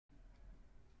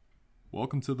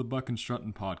Welcome to the Buck and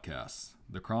Strutton Podcast,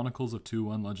 the chronicles of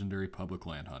two unlegendary public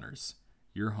land hunters.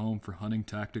 Your home for hunting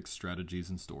tactics, strategies,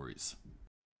 and stories.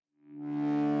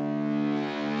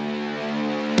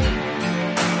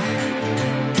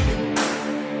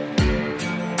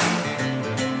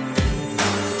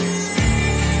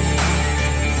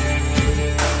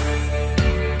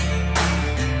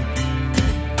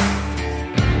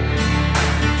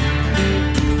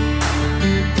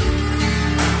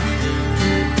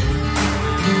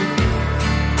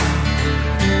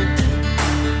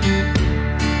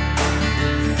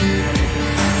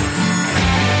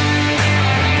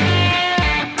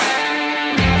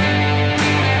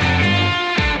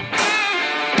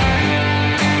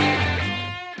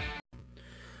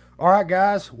 All right,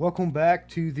 guys, welcome back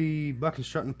to the Buck and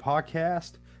Strutton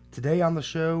Podcast. Today on the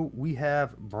show, we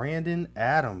have Brandon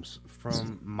Adams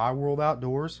from My World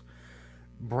Outdoors.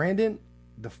 Brandon,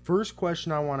 the first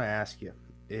question I want to ask you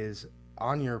is,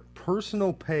 on your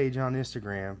personal page on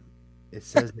Instagram, it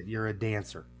says that you're a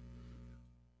dancer.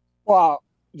 Well,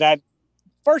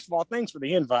 first of all, thanks for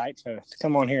the invite to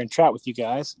come on here and chat with you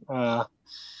guys. I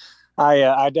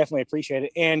definitely appreciate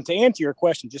it. And to answer your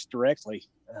question just directly,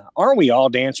 aren't we all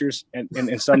dancers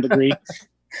in some degree?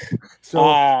 So,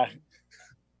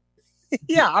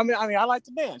 yeah, I mean, I like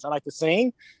to dance. I like to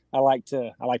sing. I like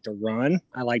to run.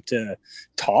 I like to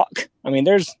talk. I mean,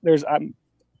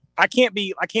 I can't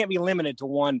be limited to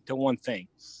one thing.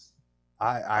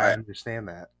 I understand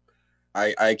that.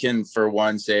 I can, for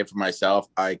one, say for myself,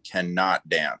 I cannot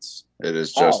dance. It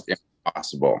is just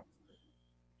impossible.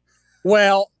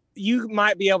 Well, you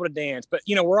might be able to dance, but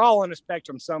we're all on a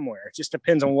spectrum somewhere. It just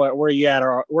depends on where you're at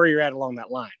or where you're at along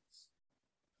that line.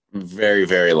 Very,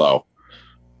 very low.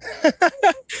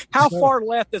 How far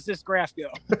left does this graph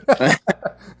go?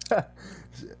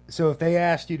 So if they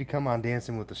asked you to come on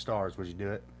Dancing with the Stars, would you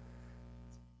do it?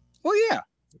 Well,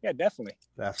 yeah, definitely.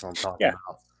 That's what I'm talking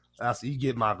about. You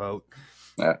get my vote.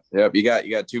 Yep, you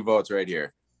got 2 votes right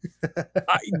here.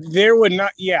 There would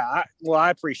not. Yeah.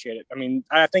 I appreciate it. I mean,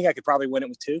 I think I could probably win it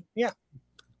with 2. Yeah.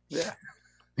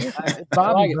 If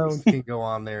Bobby Jones can go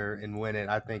on there and win it,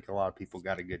 I think a lot of people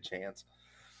got a good chance.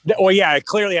 Well, yeah, it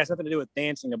clearly has something to do with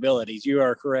dancing abilities. You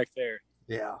are correct there.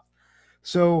 Yeah.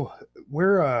 So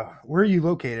where are you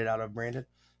located out of, Brandon?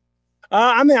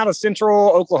 I'm out of central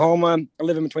Oklahoma. I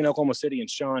live in between Oklahoma City and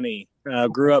Shawnee.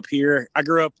 Grew up here. I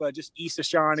grew up just east of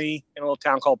Shawnee in a little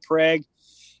town called Prague.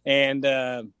 And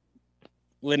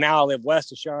now I live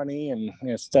west of Shawnee, and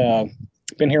it's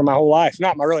been here my whole life.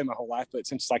 Not really my whole life, but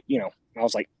since I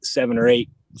was like 7 or 8.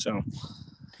 So,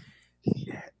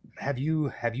 have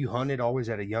you hunted always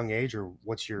at a young age, or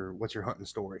what's your hunting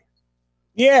story?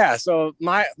 Yeah, so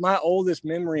my oldest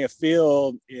memory of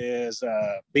field is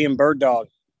being bird dog.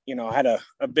 I had a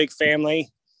big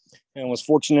family and was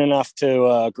fortunate enough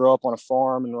to grow up on a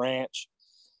farm and ranch,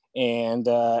 and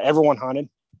everyone hunted.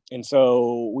 And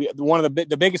so one of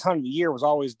the biggest hunt of the year was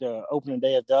always the opening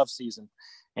day of dove season.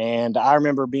 And I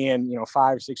remember being,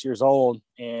 5 or 6 years old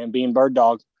and being bird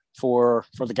dog for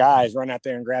the guys, running out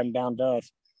there and grabbing down dove.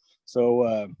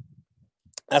 So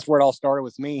that's where it all started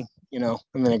with me, and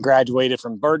then it graduated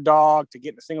from bird dog to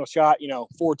getting a single shot,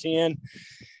 410,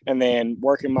 and then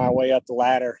working my way up the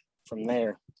ladder from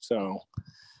there. So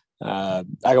I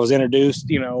was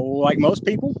introduced, like most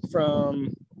people, from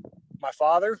my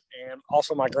father and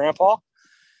also my grandpa.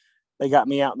 They got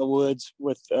me out in the woods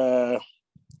with the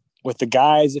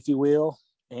guys, if you will.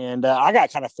 And I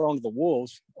got kind of thrown to the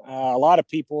wolves. A lot of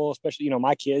people, especially,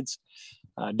 my kids,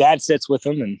 dad sits with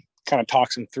them and kind of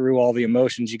talks them through all the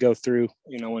emotions you go through,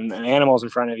 when an animal's in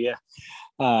front of you.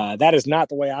 That is not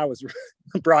the way I was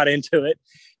brought into it.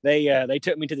 They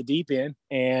took me to the deep end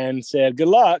and said, good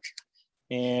luck.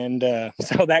 And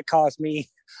so that caused me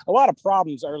a lot of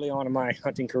problems early on in my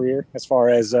hunting career, as far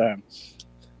as,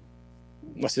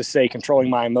 let's just say, controlling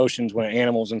my emotions when an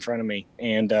animal's in front of me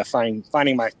and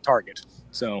finding my target.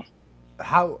 So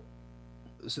I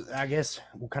guess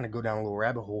we'll kind of go down a little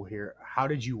rabbit hole here. How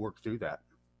did you work through that?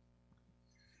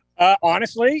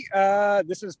 Honestly,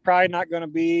 this is probably not going to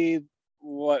be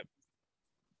what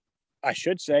I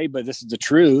should say, but this is the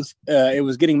truth. It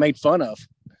was getting made fun of.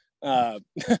 I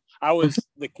was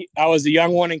the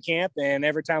young one in camp, and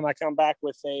every time I come back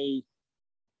with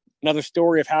another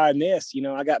story of how I missed,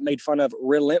 I got made fun of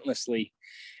relentlessly,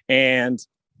 and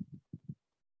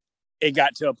it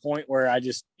got to a point where I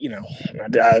just,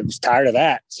 I was tired of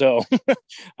that. So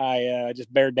I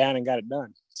just bared down and got it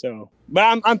done. So,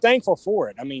 but I'm thankful for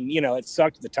it. I mean, it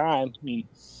sucked at the time. I mean,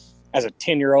 as a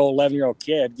 10-year-old, 11-year-old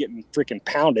kid getting freaking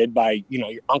pounded by,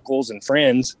 your uncles and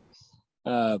friends,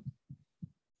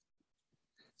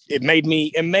 it made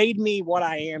me what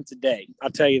I am today. I'll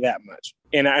tell you that much.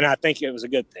 And I think it was a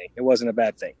good thing. It wasn't a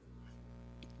bad thing.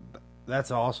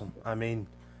 That's awesome. I mean,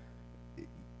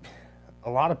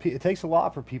 it takes a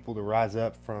lot for people to rise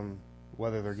up from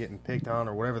whether they're getting picked on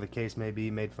or whatever the case may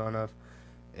be, made fun of,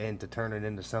 and to turn it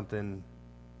into something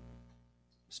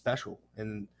special.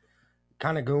 And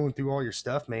kind of going through all your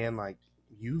stuff, man, like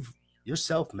you're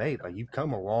self-made. Like you've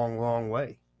come a long, long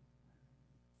way.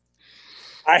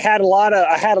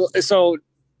 So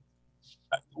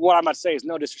what I'm about to say is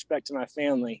no disrespect to my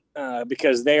family,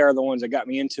 because they are the ones that got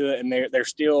me into it, and they're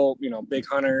still, big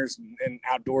hunters and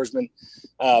outdoorsmen.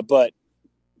 But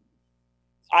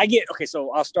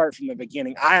so I'll start from the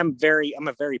beginning. I'm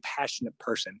a very passionate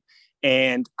person.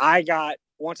 And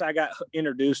once I got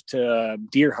introduced to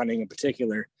deer hunting in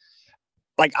particular,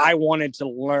 like I wanted to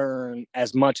learn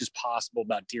as much as possible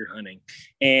about deer hunting.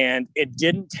 And it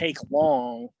didn't take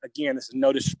long. Again, this is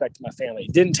no disrespect to my family.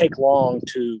 It didn't take long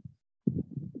to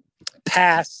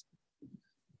pass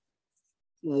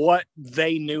what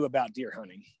they knew about deer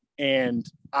hunting. And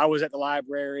I was at the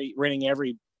library renting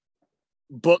every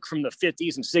book from the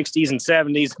 50s and 60s and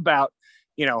 70s about,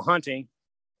 hunting.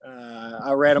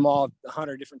 I read them all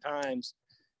 100 different times.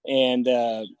 And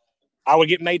I would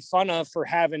get made fun of for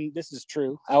this is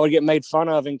true. I would get made fun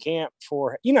of in camp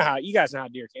for, you guys know how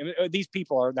deer camp. These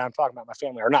people that I'm talking about, my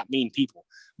family, are not mean people,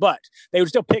 but they would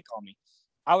still pick on me.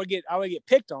 I would get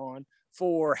picked on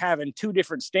for having two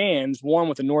different stands, one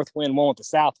with the north wind, one with the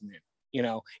south wind,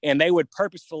 and they would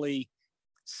purposefully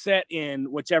set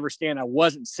in whichever stand I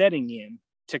wasn't setting in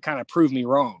to kind of prove me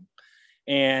wrong.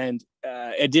 And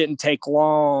it didn't take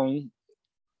long,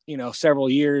 several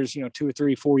years, 2 or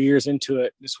 3, 4 years into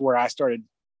it. This is where I started,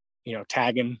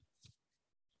 tagging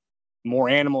more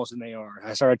animals than they are.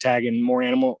 I started tagging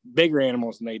bigger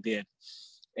animals than they did.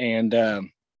 And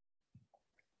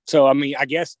so, I mean, I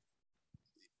guess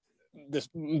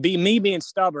me being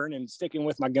stubborn and sticking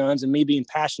with my guns and me being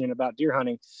passionate about deer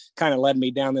hunting kind of led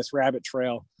me down this rabbit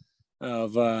trail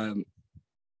of, I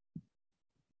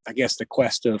guess, the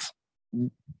quest of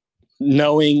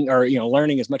knowing or,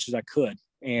 learning as much as I could.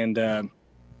 And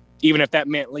even if that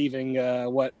meant leaving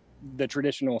what the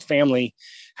traditional family,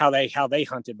 how they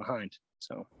hunted behind.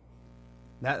 So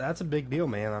that's a big deal,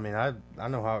 man. I mean, I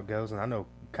know how it goes, and I know,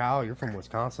 Kyle, you're from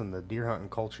Wisconsin. The deer hunting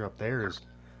culture up there is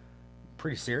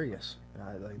pretty serious.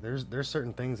 Like there's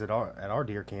certain things at our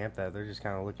deer camp that they're just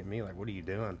kind of looking at me like, what are you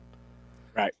doing?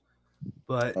 Right.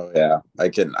 But oh yeah, I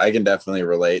can definitely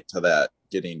relate to that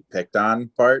getting picked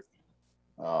on part.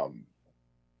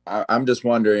 I'm just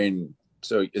wondering,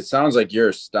 so it sounds like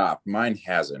yours stopped. Mine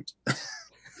hasn't.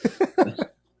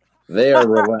 They are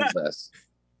relentless.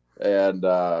 And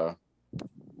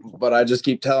but I just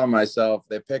keep telling myself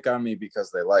they pick on me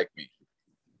because they like me.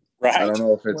 Right. I don't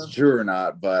know if it's true or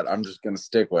not, but I'm just gonna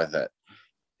stick with it.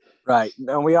 Right.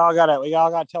 And we all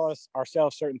gotta tell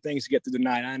ourselves certain things to get through the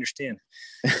night. I understand.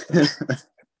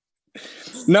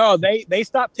 No, they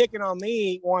stopped picking on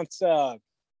me once.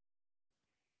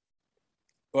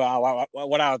 Well,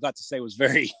 what I was about to say was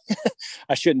very,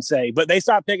 I shouldn't say, but they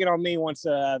stopped picking on me once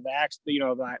my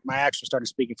actions started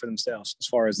speaking for themselves as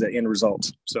far as the end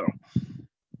results. So,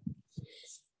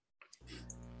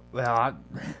 well,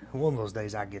 one of those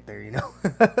days I get there,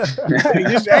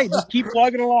 just keep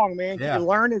plugging along, man. Yeah. You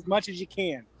learn as much as you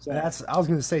can. So. I was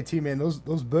going to say too, man. Those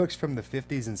books from the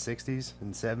 50s and 60s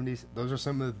and 70s, those are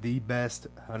some of the best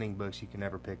hunting books you can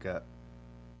ever pick up.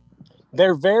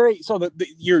 They're very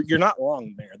you're not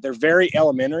wrong there. They're very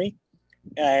elementary,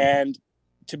 and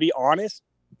to be honest,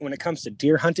 when it comes to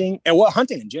deer hunting and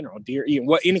hunting in general, deer,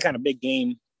 any kind of big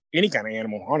game, any kind of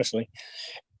animal, honestly,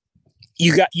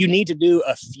 you need to do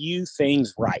a few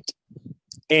things right,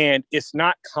 and it's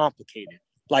not complicated.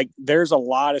 Like there's a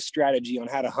lot of strategy on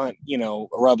how to hunt,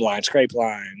 rub lines, scrape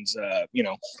lines,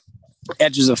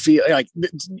 edges of field, like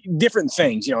different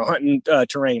things, hunting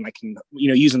terrain, like,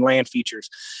 using land features,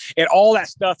 and all that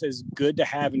stuff is good to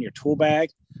have in your tool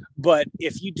bag. But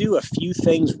if you do a few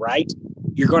things right,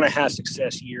 you're going to have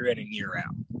success year in and year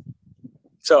out.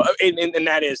 So, and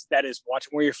that is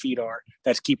watching where your feet are.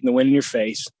 That's keeping the wind in your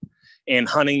face, and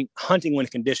hunting when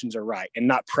conditions are right, and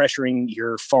not pressuring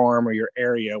your farm or your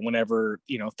area whenever,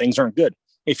 things aren't good.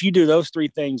 If you do those 3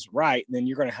 things right, then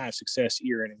you're going to have success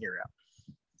year in and year out.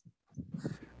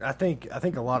 I think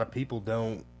a lot of people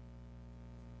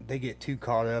they get too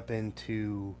caught up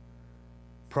into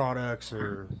products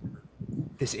or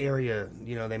this area,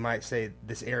 they might say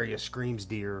this area screams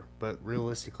deer, but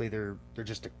realistically they're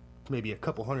just maybe a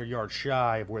couple 100 yards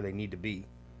shy of where they need to be.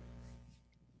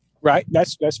 Right.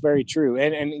 That's very true.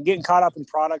 And getting caught up in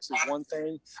products is one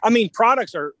thing. I mean,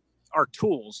 products are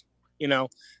tools. You know,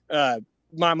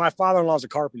 my father-in-law is a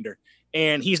carpenter,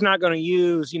 and he's not going to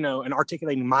use, an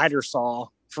articulating miter saw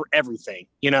for everything.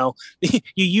 You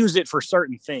use it for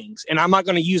certain things, and I'm not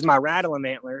going to use my rattling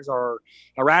antlers or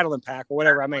a rattling pack or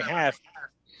whatever I may have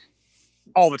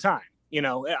all the time.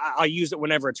 I'll use it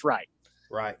whenever it's right.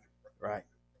 Right.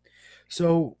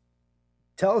 So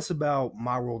tell us about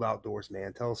My World Outdoors,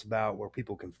 man. Tell us about where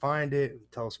people can find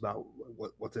it. Tell us about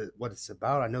what it's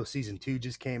about. I know season 2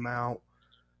 just came out.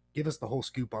 Give us the whole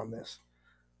scoop on this.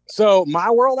 So My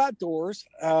World Outdoors,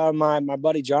 my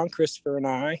buddy John Christopher and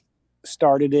I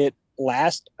started it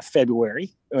last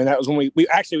February. I mean, that was when we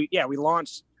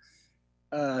launched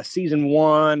season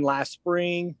 1 last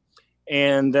spring.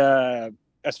 And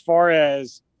as far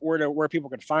as where people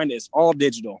can find it, it's all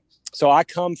digital. So I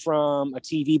come from a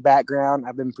TV background.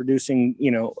 I've been producing,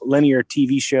 linear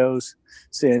TV shows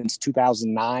since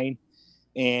 2009.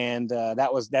 And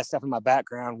that's definitely my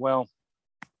background. Well,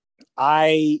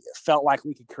 I felt like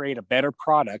we could create a better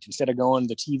product instead of going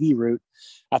the TV route.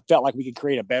 I felt like we could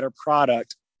create a better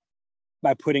product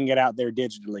by putting it out there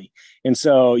digitally. And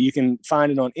so you can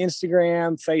find it on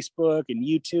Instagram, Facebook, and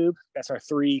YouTube. That's our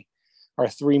three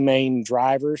main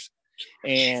drivers.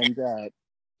 And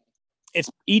it's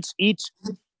each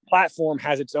platform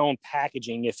has its own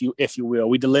packaging, if you will.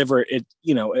 We deliver it,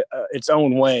 its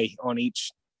own way on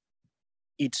each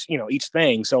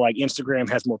thing. So like Instagram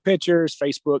has more pictures,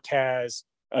 Facebook has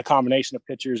a combination of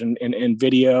pictures and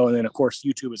video, and then of course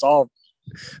YouTube is all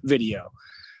video.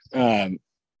 Like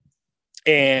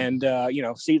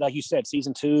you said,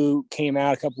 season 2 came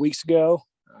out a couple weeks ago.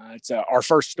 It's our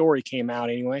first story came out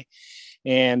anyway,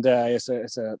 and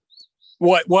it's a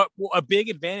big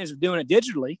advantage of doing it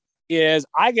digitally is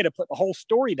I get to put the whole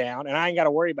story down, and I ain't got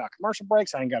to worry about commercial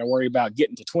breaks. I ain't got to worry about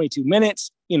getting to 22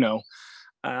 minutes.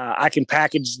 I can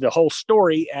package the whole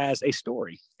story as a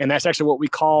story, and that's actually what we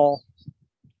call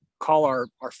our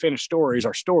finished stories,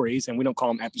 our stories, and we don't call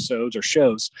them episodes or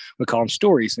shows. We call them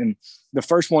stories. And the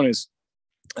first one is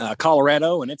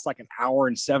Colorado, and it's like an hour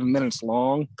and 7 minutes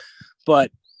long,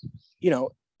 but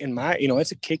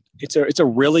it's a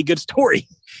really good story.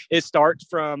 It starts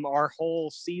from our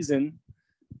whole season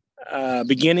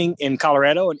beginning in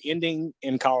Colorado and ending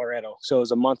in Colorado. So it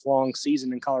was a month-long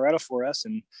season in Colorado for us,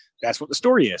 and that's what the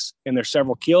story is. And there's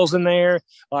several kills in there,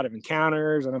 a lot of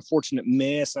encounters, an unfortunate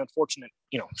miss, an unfortunate,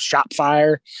 shot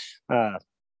fire.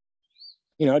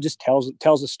 It just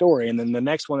tells a story. And then the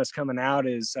next one that's coming out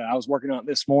is I was working on it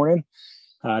this morning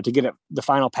to get the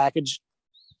final package,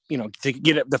 to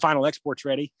get the final exports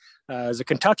ready, is a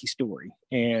Kentucky story.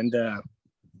 And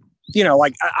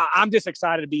I'm just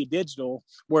excited to be digital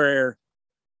where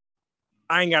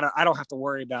I don't have to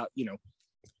worry about,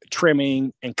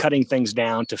 trimming and cutting things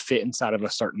down to fit inside of a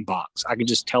certain box. I can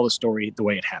just tell the story the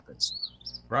way it happens.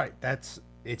 Right.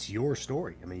 It's your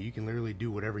story. I mean, you can literally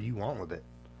do whatever you want with it.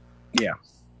 Yeah.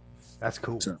 That's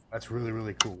cool. That's really,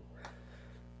 really cool.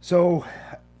 So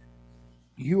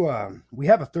we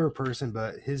have a third person,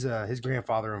 but his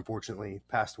grandfather unfortunately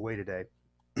passed away today.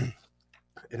 And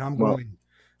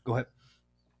go ahead.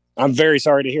 I'm very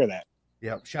sorry to hear that.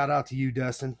 Yep. Shout out to you,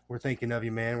 Dustin. We're thinking of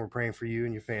you, man. We're praying for you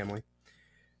and your family.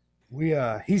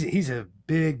 He's a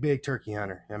big turkey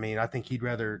hunter. I mean, I think he'd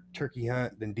rather turkey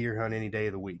hunt than deer hunt any day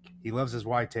of the week. He loves his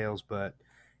whitetails, but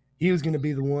he was going to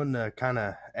be the one to kind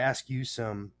of ask you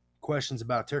some questions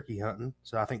about turkey hunting.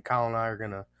 So I think Kyle and I are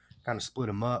going to kind of split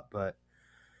them up. But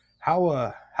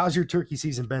how's your turkey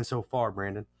season been so far,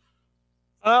 Brandon?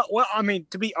 Well, I mean,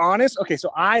 to be honest, okay,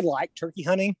 so I like turkey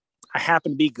hunting. I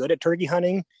happen to be good at turkey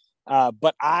hunting.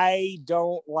 But I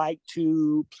don't like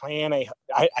to plan I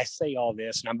say all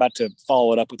this and I'm about to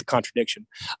follow it up with a contradiction.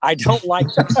 I don't like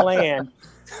to plan.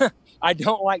 I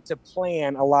don't like to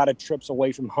plan a lot of trips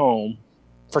away from home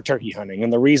for turkey hunting.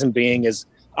 And the reason being is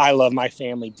I love my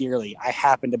family dearly. I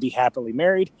happen to be happily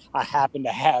married. I happen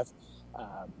to have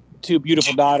 2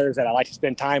 beautiful daughters that I like to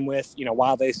spend time with,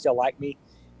 while they still like me.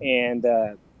 And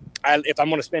if I'm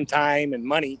going to spend time and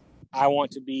money, I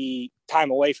want to be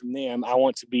time away from them. I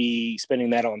want to be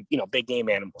spending that on, big game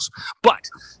animals. But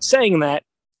saying that,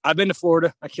 I've been to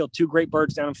Florida. I killed 2 great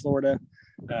birds down in Florida.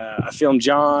 I filmed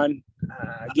John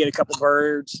get a couple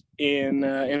birds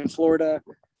in Florida.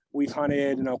 We've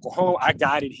hunted in Oklahoma. I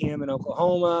guided him in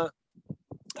Oklahoma.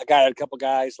 I guided a couple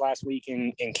guys last week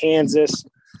in Kansas.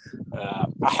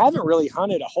 I haven't really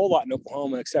hunted a whole lot in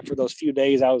Oklahoma except for those few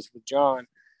days I was with John.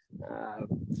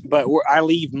 But I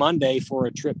leave Monday for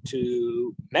a trip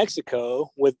to Mexico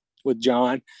with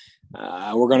John.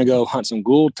 We're going to go hunt some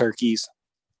Gould turkeys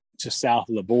just south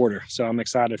of the border. So I'm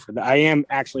excited for that. I am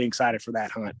actually excited for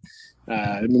that hunt.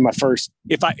 It'll be my first,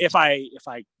 if I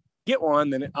get one,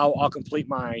 then I'll complete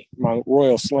my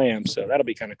Royal Slam. So that'll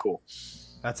be kind of cool.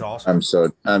 That's awesome.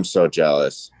 I'm so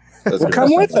jealous. That's Well, gonna come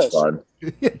be so with much us. fun.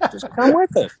 Just come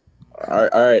with us. All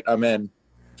right, I'm in.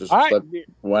 Just All right.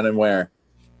 when and where.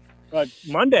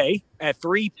 Monday at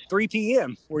 3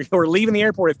 p.m. We're leaving the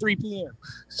airport at 3 p.m.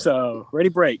 So ready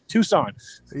break, Tucson.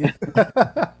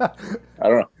 I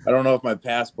don't know if my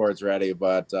passport's ready,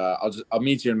 but I'll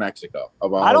meet you in Mexico.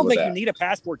 I don't think you need a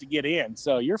passport to get in,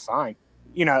 so you're fine.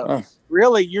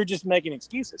 Really, you're just making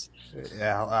excuses.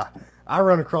 Yeah, I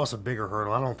run across a bigger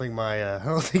hurdle. I don't think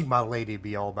my lady would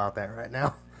be all about that right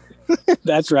now.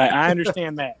 That's right. I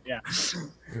understand that. Yeah.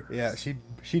 Yeah,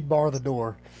 she'd bar the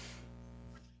door.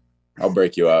 I'll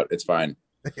break you out. It's fine.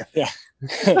 Yeah.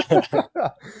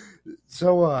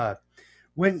 So,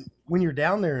 when you're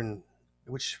down there,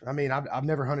 I've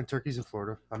never hunted turkeys in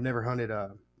Florida. I've never hunted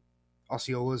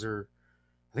Osceolas, or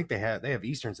I think they have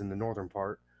Easterns in the northern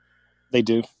part. They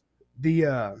do.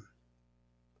 From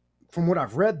what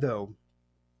I've read though,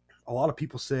 a lot of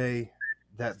people say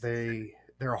that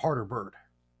they're a harder bird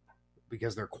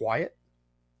because they're quiet.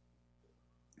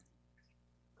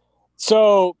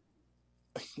 So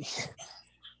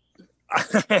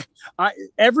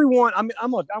everyone, I'm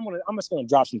just going to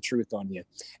drop some truth on you.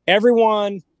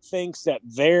 Everyone thinks that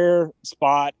their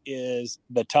spot is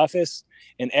the toughest,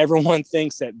 and everyone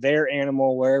thinks that their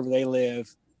animal, wherever they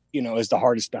live, is the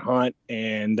hardest to hunt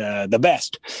and the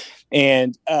best.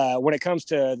 And when it comes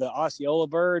to the Osceola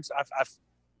birds, I've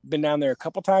been down there a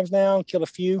couple times now, killed a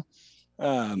few.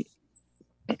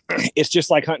 It's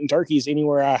just like hunting turkeys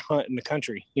anywhere I hunt in the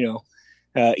country,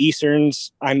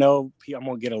 Easterns, I know I'm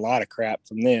gonna get a lot of crap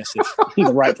from this if I'm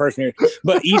the right person here,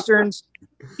 but Easterns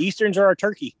are a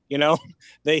turkey.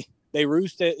 They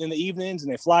roost in the evenings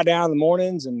and they fly down in the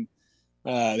mornings, and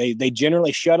they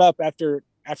generally shut up after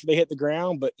they hit the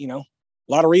ground. But a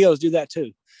lot of Rios do that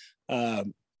too.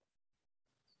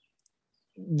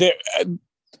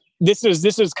 This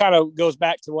is kind of goes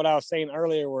back to what I was saying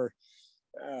earlier, where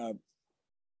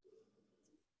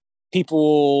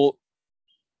people.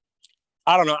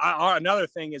 I don't know. Another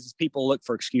thing is people look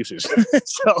for excuses.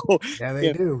 So yeah,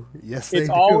 they do. Yes, they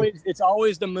do. It's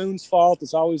always the moon's fault.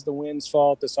 It's always the wind's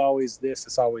fault. It's always this.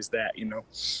 It's always that.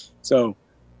 So,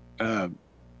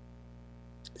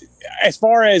 as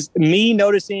far as me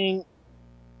noticing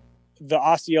the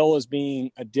Osceolas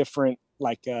being a different,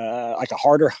 like a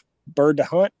harder bird to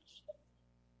hunt,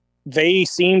 they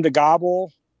seem to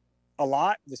gobble a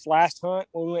lot. This last hunt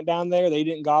when we went down there, they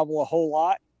didn't gobble a whole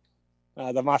lot.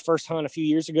 My first hunt a few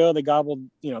years ago, they gobbled,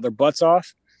 their butts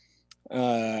off.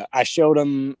 I showed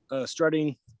them a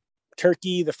strutting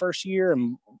turkey the first year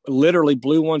and literally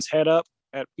blew one's head up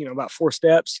at, about 4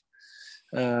 steps.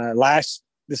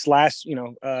 This last,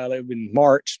 in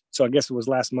March. So I guess it was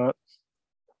last month.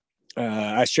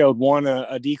 I showed one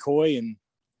a decoy and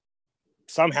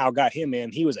somehow got him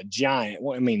in. He was a giant.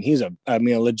 Well, he's a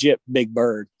legit big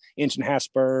bird, 1.5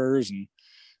 spurs and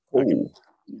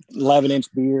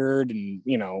 11-inch beard and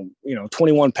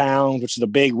 21 pounds, which is a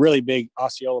big, really big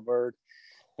Osceola bird.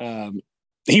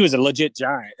 He was a legit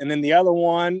giant. And then the other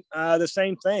one, the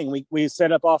same thing. We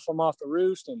set up off the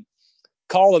roost and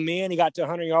called him in. He got to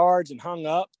 100 yards and hung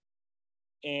up.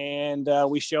 And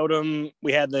we showed him.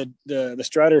 We had the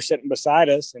strutter sitting beside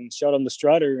us and showed him the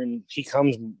strutter, and he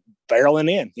comes barreling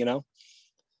in.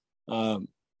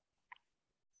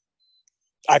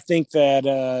 I think that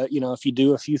if you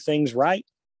do a few things right,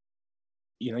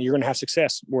 you're going to have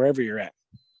success wherever you're at.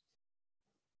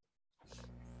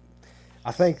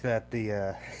 I think that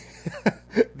the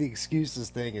the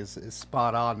excuses thing is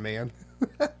spot on, man.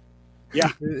 Yeah,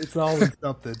 it's always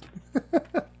something.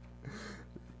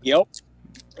 Yep,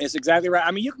 it's exactly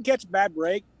right. You can catch a bad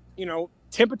break.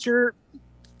 Temperature.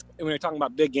 When you're talking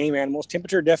about big game animals,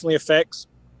 temperature definitely affects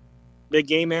big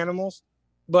game animals.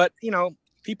 But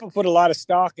people put a lot of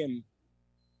stock in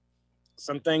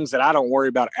some things that I don't worry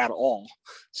about at all.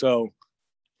 So,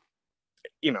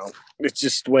 it's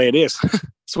just the way it is.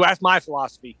 So that's my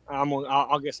philosophy.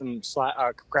 I'll get some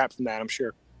crap from that, I'm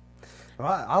sure.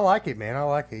 Well, I like it, man. I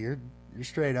like it. You're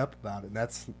straight up about it. And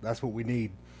that's what we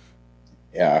need.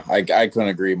 Yeah, I couldn't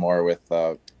agree more with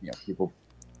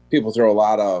people throw a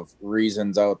lot of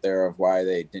reasons out there of why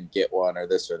they didn't get one or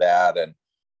this or that, and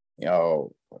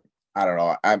I don't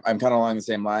know. I'm kind of along the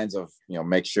same lines of,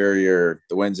 make sure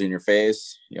the wind's in your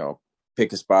face,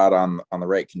 pick a spot on the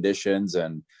right conditions.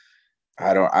 And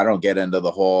I don't get into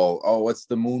the whole, what's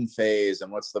the moon phase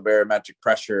and what's the barometric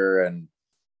pressure. And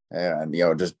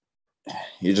you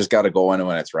just got to go in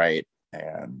when it's right.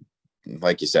 And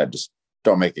like you said, just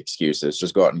don't make excuses.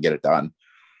 Just go out and get it done.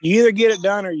 You either get it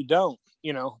done or you don't.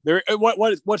 You know,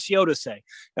 what's Yoda say?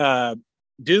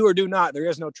 Do or do not. There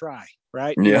is no try.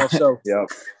 Right. You know, so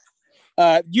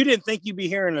you didn't think you'd be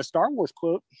hearing a Star Wars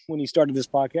quote when you started this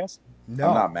podcast? No,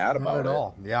 I'm not mad about at it.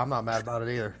 all. Yeah, I'm not mad about it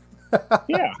either.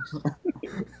 Yeah.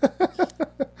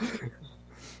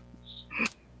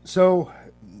 So,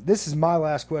 this is my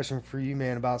last question for you,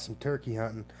 man, about some turkey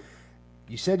hunting.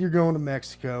 You said you're going to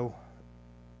Mexico.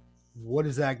 What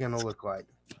is that going to look like?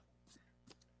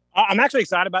 I'm actually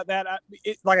excited about that.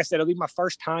 Like I said, it'll be my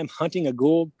first time hunting a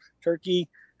Gould turkey.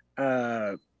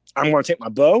 I'm going to take my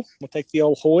bow. We'll take the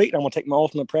old Hoyt. I'm going to take my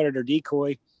Ultimate Predator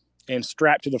decoy and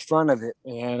strap to the front of it.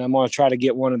 And I'm going to try to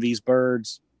get one of these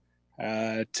birds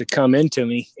to come into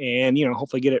me and, you know,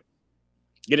 hopefully get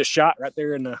it shot right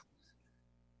there in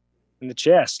the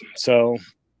chest. So,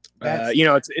 you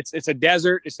know, it's a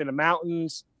desert. It's in the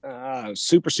mountains,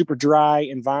 super, super dry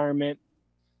environment.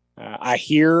 I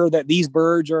hear that these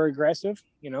birds are aggressive,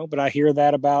 you know, but I hear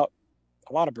that about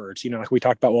a lot of birds, you know, like we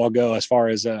talked about a while ago, as far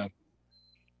as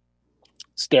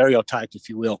stereotypes, if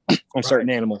you will, on certain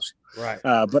animals. Right.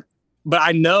 But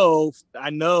I know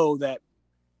that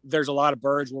there's a lot of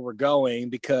birds where we're going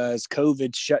because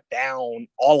COVID shut down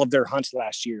all of their hunts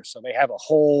last year. So they have a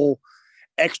whole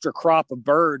extra crop of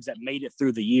birds that made it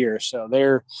through the year. So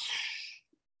they're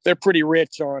pretty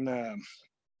rich on,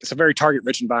 it's a very target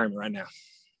rich environment right now.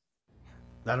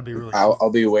 That'll be really cool. I'll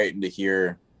be waiting to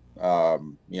hear,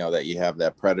 you know, that you have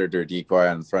that Predator decoy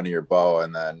on the front of your bow.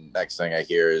 And then next thing I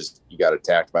hear is you got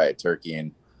attacked by a turkey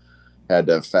and had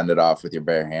to fend it off with your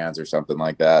bare hands or something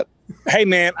like that. Hey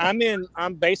man,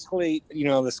 I'm basically, you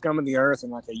know, the scum of the earth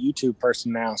and like a YouTube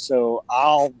person now. So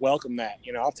I'll welcome that.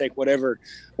 You know, I'll take whatever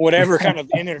kind of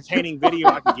entertaining video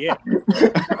I can get.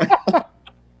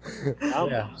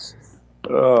 Yeah.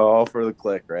 Oh, all for the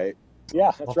click, right?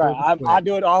 Yeah, that's right. I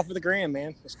do it all for the gram,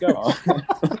 man. Let's go.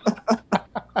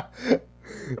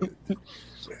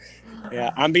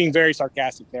 Yeah, I'm being very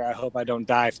sarcastic there. I hope I don't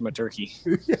die from a turkey.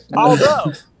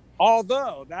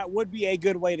 Although that would be a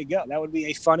good way to go. That would be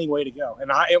a funny way to go.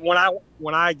 And when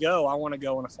I go, I want to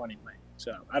go in a funny way.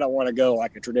 So I don't want to go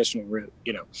like a traditional route,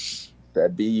 you know.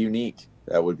 That'd be unique.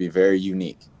 That would be very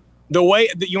unique. The way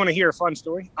that you want to hear a fun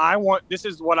story, this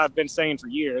is what I've been saying for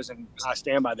years, and I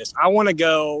stand by this. I want to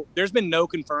go, there's been no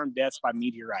confirmed deaths by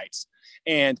meteorites,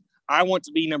 and I want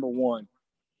to be number one.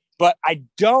 But I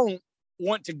don't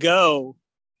want to go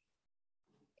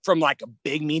from like a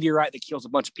big meteorite that kills a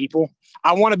bunch of people.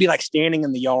 I want to be like standing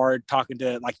in the yard talking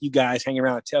to like you guys hanging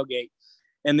around a tailgate,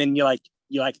 and then you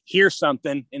hear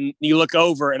something and you look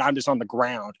over and I'm just on the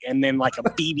ground, and then like a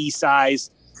BB size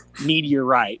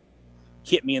meteorite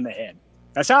hit me in the head.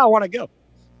 That's how I want to go.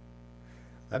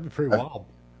 That'd be pretty wild.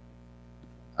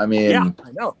 I mean, yeah,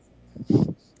 I know.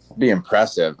 Be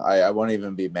impressive. I won't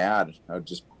even be mad. I would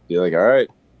just be like, all right,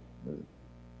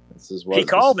 this is what he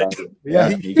called it. Yeah,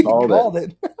 he called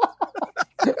it.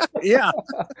 Yeah.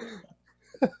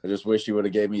 I just wish you would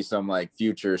have gave me some like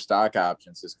future stock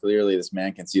options, because clearly this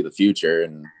man can see the future.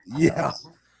 And yeah.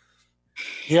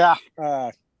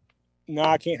 No,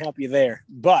 I can't help you there.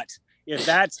 But if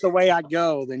that's the way I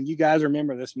go, then you guys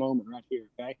remember this moment right here,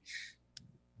 okay?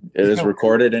 It is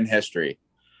recorded in history.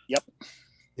 Yep.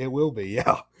 It will be,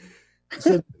 yeah.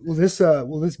 So will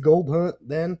this gold hunt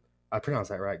then? I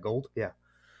pronounced that right, gold? Yeah.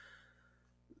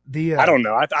 I don't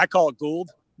know. I call it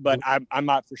Gould, but I'm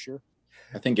not for sure.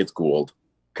 I think it's Gould.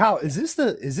 Kyle, is this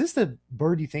the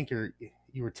bird you think you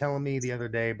were telling me the other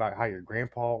day about how your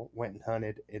grandpa went and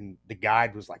hunted and the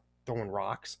guide was like throwing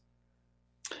rocks?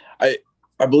 I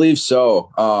believe so.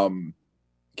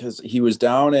 Because he was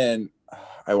down in,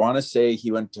 I want to say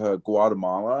he went to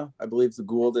Guatemala. I believe the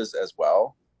Gould is as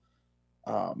well.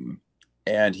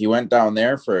 And he went down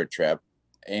there for a trip,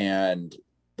 and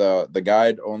the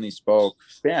guide only spoke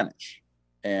Spanish,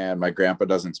 and my grandpa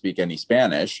doesn't speak any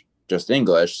Spanish, just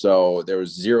English. So there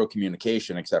was zero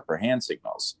communication except for hand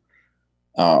signals.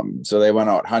 So they went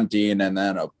out hunting, and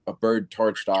then a bird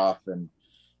torched off, and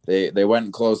they went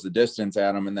and closed the distance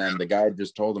at him. And then the guide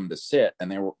just told them to sit,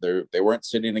 and they weren't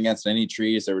sitting against any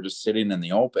trees. They were just sitting in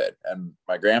the open. And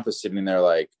my grandpa's sitting there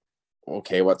like,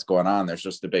 okay, what's going on? There's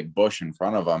just a big bush in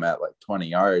front of them at like 20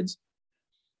 yards.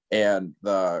 And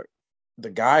the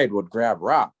guide would grab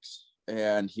rocks,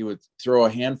 and he would throw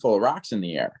a handful of rocks in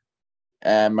the air.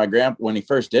 And my grandpa, when he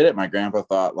first did it, my grandpa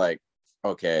thought like,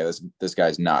 okay, this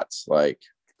guy's nuts. Like,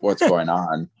 what's going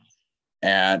on?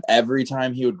 And every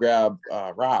time he would grab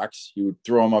rocks, he would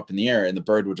throw them up in the air, and the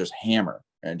bird would just hammer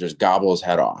and just gobble his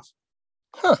head off.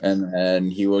 Huh. And then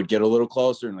he would get a little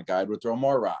closer, and the guide would throw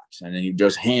more rocks, and then he'd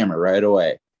just hammer right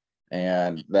away.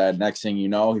 And that next thing you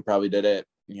know, he probably did it,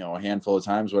 a handful of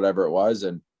times, whatever it was.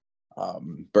 And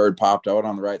bird popped out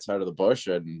on the right side of the bush,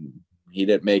 and he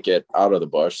didn't make it out of the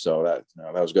bush. So that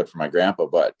that was good for my grandpa.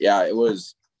 But yeah, it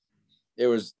was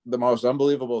the most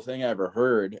unbelievable thing I ever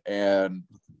heard. And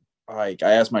like,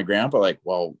 I asked my grandpa, like,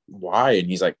 well, why? And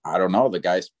he's like, I don't know. The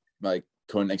guy like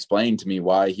couldn't explain to me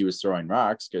why he was throwing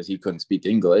rocks, because he couldn't speak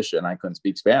English and I couldn't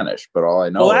speak Spanish. But all I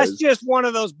know that's just one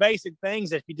of those basic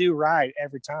things that if you do right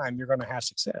every time, you're going to have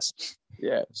success.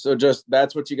 Yeah. So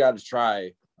that's what you got to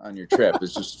try on your trip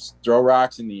is just throw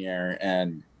rocks in the air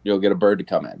and you'll get a bird to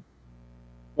come in.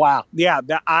 Wow. Yeah.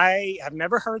 I have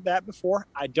never heard that before.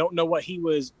 I don't know what he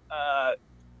was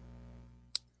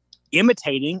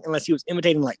imitating, unless he was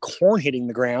imitating like corn hitting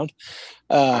the ground.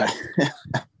 I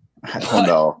don't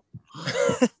know.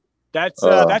 That's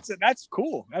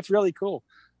cool. That's really cool.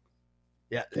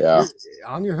 Yeah. Yeah.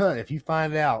 On your hunt, if you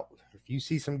find out, if you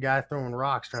see some guy throwing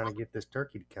rocks trying to get this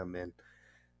turkey to come in,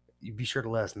 you be sure to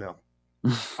let us know.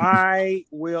 I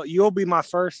will. You'll be my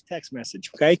first text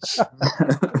message. Okay.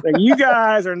 You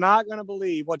guys are not going to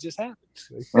believe what just happened.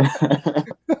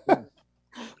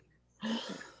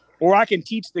 Or I can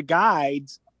teach the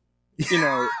guides,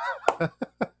 I'm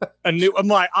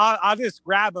like, I'll just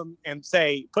grab them and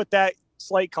say, put that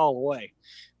slate call away.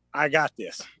 I got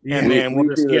this. Yeah, and then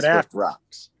we'll just get after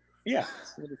rocks. Yeah.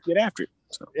 We'll just get after it.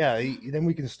 So. Yeah. Then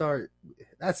we can start.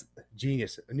 That's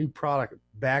genius. A new product,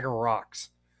 bag of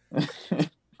rocks.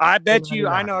 I bet you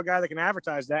I know a guy that can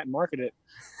advertise that and market it.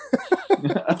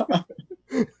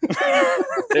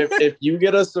 if you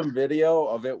get us some video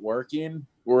of it working,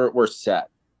 we're set.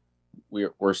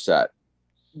 We're set.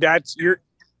 I'm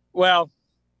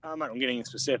not gonna get any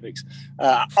specifics.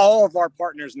 All of our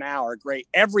partners now are great.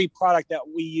 Every product that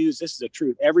we use, this is the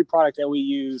truth. Every product that we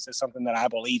use is something that I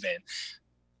believe in.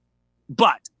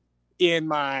 But in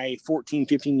my 14,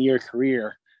 15-year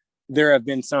career, there have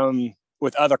been some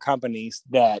with other companies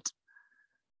that,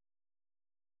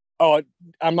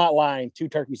 I'm not lying, 2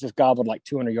 turkeys just gobbled like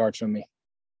 200 yards from me.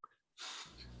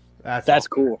 That's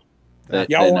cool.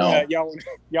 Y'all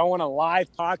want a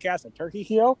live podcast of turkey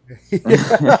kill?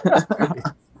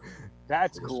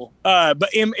 That's cool.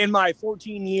 But in my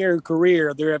 14-year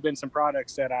career, there have been some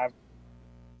products that I've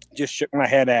just shook my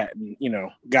head at and,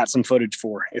 got some footage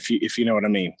for, if you know what I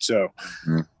mean. So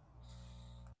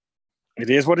It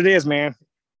is what it is, man.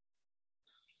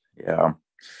 Yeah.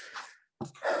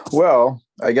 Well,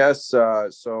 I guess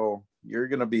so you're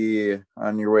going to be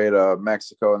on your way to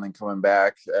Mexico and then coming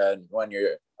back. And when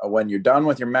you're done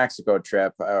with your Mexico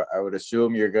trip, I would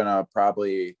assume you're going to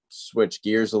probably switch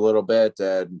gears a little bit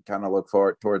and kind of look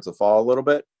forward towards the fall a little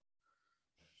bit.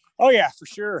 Oh yeah, for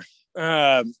sure.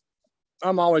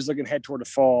 I'm always looking ahead toward the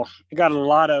fall. I got a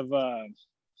lot of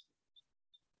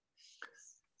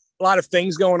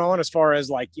things going on as far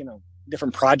as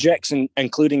different projects, and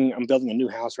including I'm building a new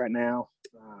house right now.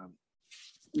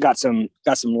 Got some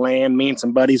land. Me and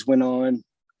some buddies went on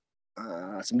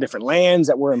some different lands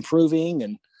that we're improving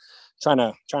and trying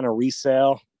to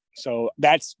resell. So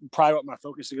that's probably what my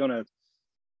focus is going to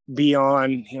be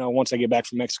on, once I get back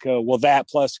from Mexico. Well, that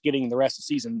plus getting the rest of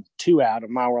season 2 out of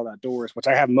My World Outdoors, which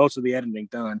I have most of the editing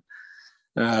done.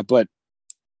 But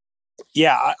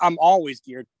yeah, I'm always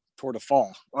geared toward the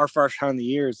fall. Our first hunt of the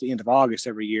year is the end of August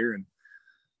every year.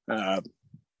 And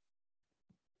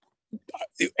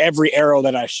every arrow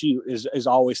that I shoot is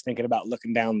always thinking about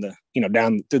looking down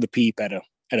down through the peep at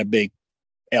a big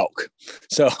elk.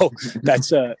 So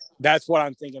that's what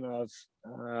I'm thinking of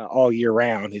all year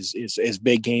round is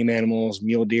big game animals,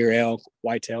 mule deer, elk,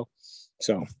 whitetail.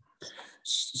 So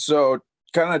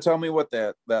kind of tell me what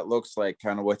that looks like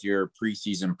kind of with your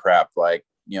preseason prep. Like,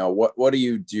 what do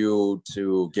you do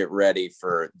to get ready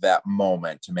for that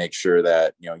moment to make sure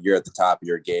that, you're at the top of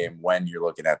your game when you're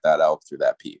looking at that elk through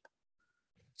that peep?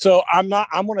 So I'm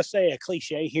going to say a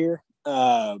cliche here,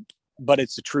 but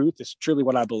it's the truth. It's truly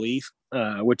what I believe,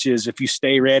 which is if you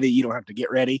stay ready, you don't have to get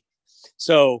ready.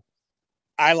 So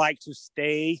I like to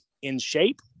stay in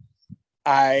shape.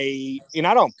 I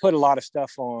don't put a lot of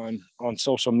stuff on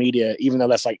social media, even though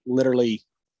that's like literally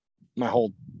my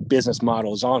whole business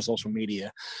model is on social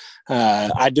media.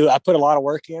 I put a lot of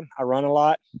work in. I run a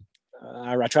lot.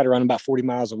 I try to run about 40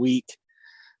 miles a week.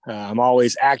 I'm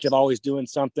always active, always doing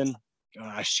something.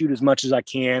 I shoot as much as I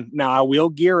can. Now I will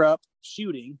gear up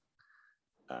shooting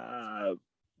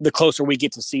the closer we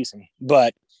get to season,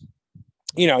 but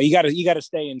you got to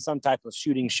stay in some type of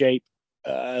shooting shape,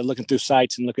 looking through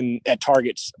sights and looking at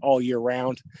targets all year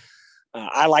round.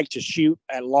 I like to shoot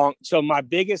at long. So my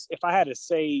biggest, if I had to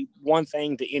say one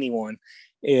thing to anyone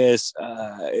is,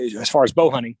 as far as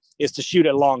bow hunting, is to shoot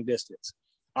at long distance.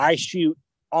 I shoot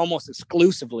almost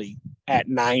exclusively at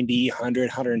 90, 100,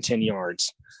 110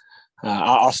 yards.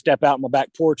 I'll step out on my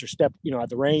back porch or step, at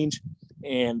the range,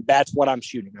 and that's what I'm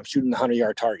shooting. I'm shooting the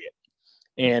 100-yard target.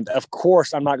 And of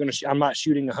course, I'm not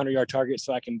shooting a 100-yard target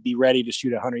so I can be ready to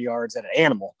shoot 100 yards at an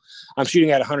animal. I'm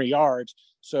shooting at 100 yards.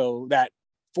 So that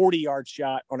 40-yard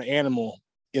shot on an animal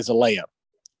is a layup.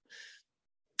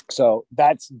 So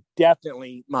that's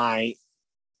definitely my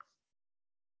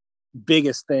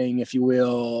biggest thing, if you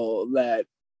will, that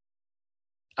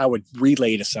I would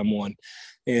relay to someone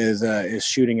is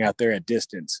shooting out there at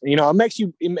distance.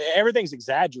 Everything's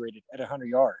exaggerated at 100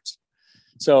 yards.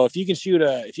 So if you can shoot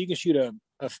a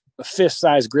fist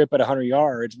size grip at 100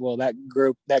 yards, well, that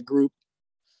group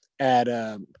at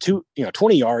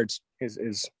 20 yards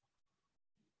is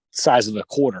size of a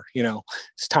quarter.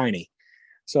 It's tiny.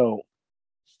 So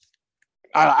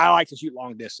I like to shoot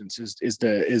long distance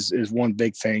is one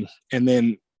big thing, and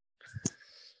then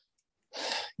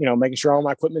making sure all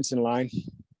my equipment's in line,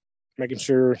 making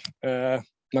sure I'm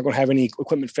not going to have any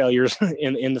equipment failures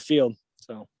in the field.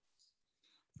 So.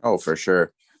 Oh, for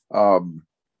sure.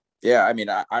 Yeah, I mean,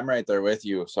 I'm right there with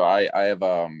you. So I have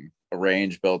a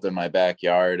range built in my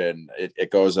backyard, and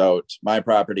it goes out. My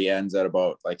property ends at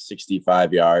about like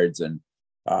 65 yards, and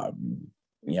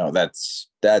that's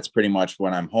pretty much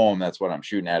when I'm home. That's what I'm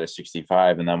shooting at is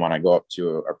 65, and then when I go up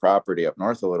to a property up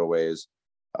north a little ways,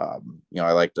 I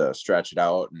like to stretch it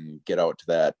out and get out to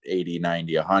that 80,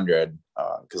 90, 100.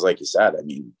 Because like you said, I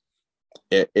mean,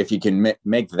 if you can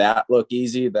make that look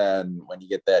easy, then when you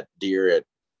get that deer at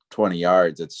 20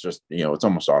 yards, it's just, it's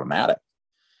almost automatic.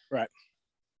 Right.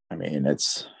 I mean,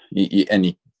 it's,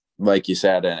 like you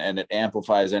said, and it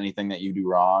amplifies anything that you do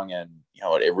wrong. And,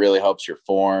 it really helps your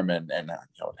form and it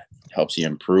helps you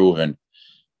improve. And,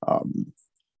 I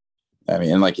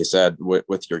mean, and like you said,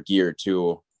 with your gear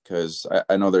too, because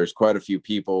I know there's quite a few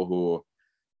people who,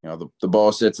 the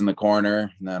ball sits in the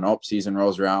corner and then season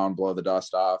rolls around, blow the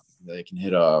dust off. They can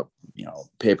hit a,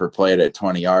 paper plate at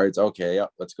 20 yards. Okay.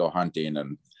 Yep, let's go hunting.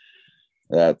 And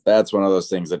that's one of those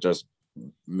things that just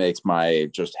makes my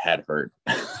just head hurt.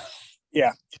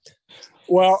 Yeah.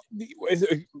 Well,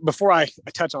 before I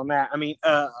touch on that, I mean,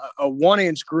 a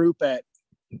 1-inch group a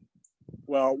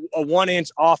 1 inch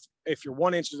off, if you're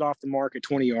 1 inch off the mark at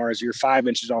 20 yards, you're 5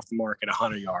 inches off the mark at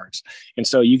 100 yards. And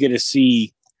so you get to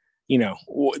see,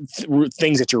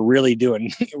 things that you're really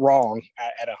doing wrong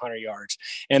at 100 yards.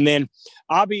 And then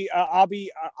I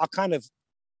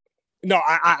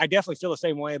definitely feel the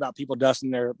same way about people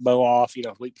dusting their bow off,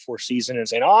 a week before season and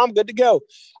saying, "Oh, I'm good to go."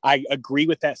 I agree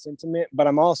with that sentiment, but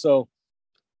I'm also,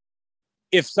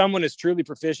 if someone is truly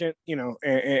proficient,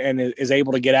 and is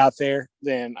able to get out there,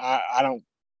 then I don't,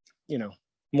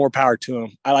 more power to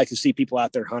them. I like to see people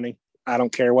out there hunting. I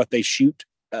don't care what they shoot.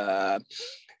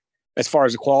 As far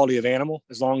as the quality of animal,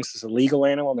 as long as it's a legal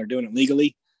animal and they're doing it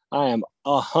legally, I am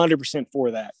 100%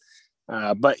 for that.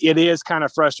 But it is kind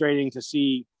of frustrating to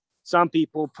see some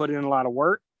people put in a lot of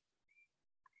work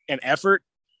and effort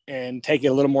and take it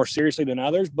a little more seriously than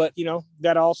others. But,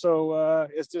 that also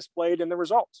is displayed in the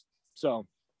results. So,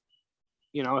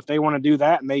 if they want to do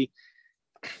that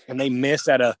and they miss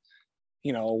at a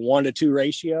 1-to-2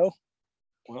 ratio,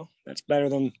 well, that's better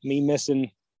than me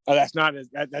missing. That's not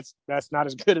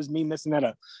as good as me missing at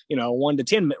a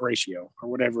 1-to-10 ratio or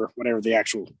whatever the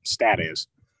actual stat is.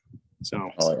 So,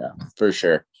 oh yeah, for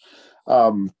sure. I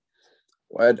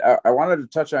wanted to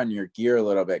touch on your gear a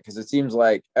little bit because it seems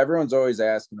like everyone's always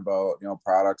asking about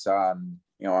products on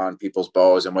on people's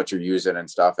bows and what you're using and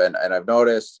stuff. And I've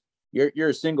noticed you're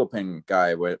a single pin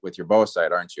guy with your bow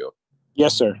sight, aren't you?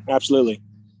 Yes, sir. Absolutely.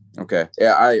 Okay.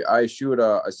 Yeah, I shoot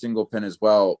a single pin as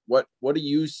well. What do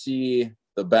you see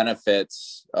the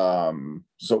benefits?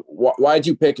 So why'd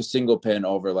you pick a single pin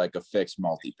over like a fixed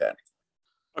multi-pin?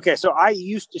 Okay, so I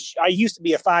used to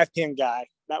be a 5-pin guy.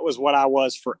 That was what I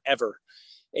was forever,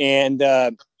 and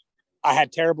I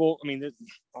had terrible. I mean,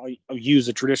 I'll use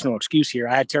a traditional excuse here.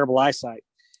 I had terrible eyesight,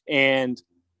 and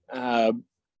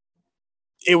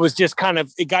it was just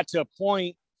it got to a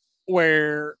point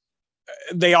where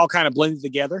they all kind of blended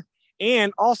together.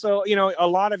 And also, a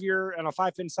lot of on a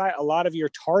 5-pin sight, a lot of your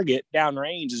target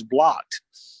downrange is blocked.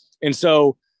 And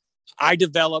so I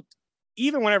developed,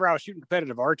 even whenever I was shooting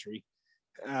competitive archery,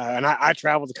 and I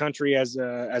traveled the country as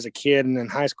a kid and in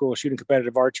high school shooting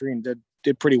competitive archery and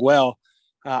did pretty well.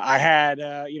 I had,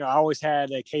 I always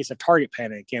had a case of target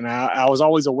panic, and I was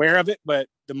always aware of it. But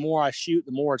the more I shoot,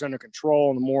 the more it's under control,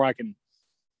 and the more I can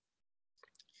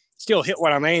still hit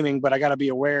what I'm aiming. But I got to be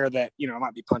aware that I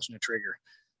might be punching a trigger.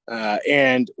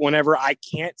 And whenever I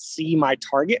can't see my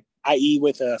target, i.e.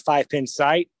 with a 5-pin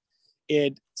sight,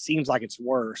 it seems like it's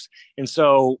worse. And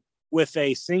so with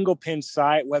a single pin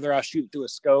sight, whether I was shooting through a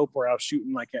scope or I was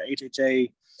shooting like a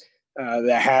HHA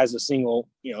that has a single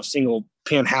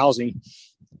pin housing,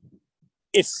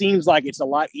 it seems like it's a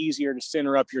lot easier to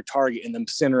center up your target in the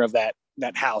center of that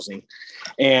housing.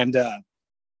 And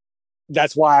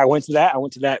that's why I went to that. I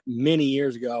went to that many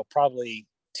years ago, probably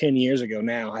 10 years ago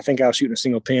now. I think I was shooting a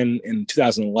single pin in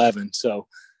 2011. So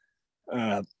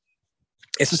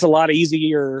it's just a lot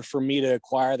easier for me to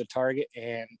acquire the target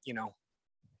and,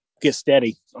 get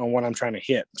steady on what I'm trying to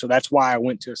hit. So that's why I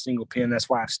went to a single pin. That's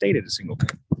why I've stayed at a single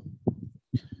pin.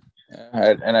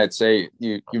 And I'd say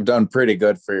you've done pretty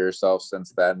good for yourself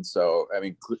since then. So, I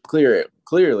mean,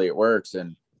 clearly it works.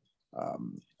 And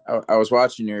I was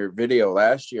watching your video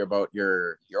last year about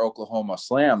your Oklahoma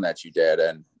Slam that you did.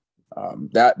 And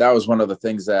that was one of the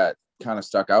things that kind of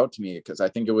stuck out to me, because I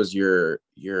think it was your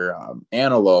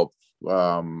antelope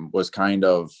was kind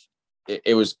of,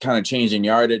 it was kind of changing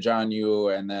yardage on you.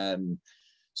 And then,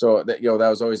 so that, that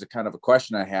was always a kind of a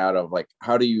question I had of like,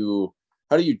 how do you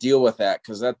deal with that?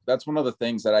 Because that's one of the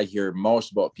things that I hear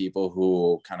most about people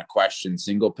who kind of question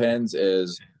single pins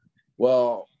is,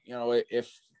 well,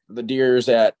 if the deer's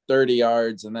at 30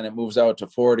 yards and then it moves out to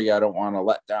 40, I don't want to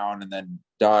let down and then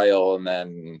dial and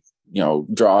then,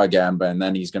 draw again, and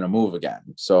then he's going to move again.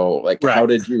 So like, right. How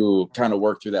did you kind of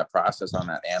work through that process on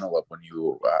that antelope when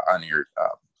you, on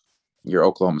your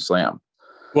Oklahoma Slam?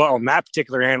 Well, on that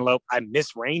particular antelope, I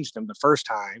misranged them the first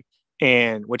time,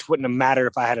 and which wouldn't have mattered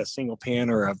if I had a single pin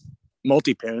or a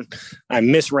multi-pin. I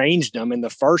misranged them, and the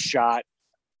first shot,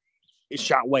 it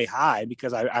shot way high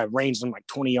because I ranged them like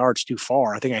 20 yards too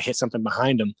far. I think I hit something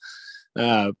behind them,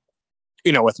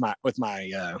 with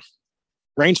my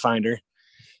rangefinder.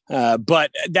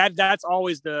 But that's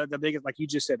always the biggest, like you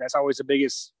just said, that's always the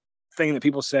biggest thing that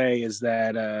people say is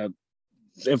that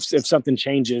if something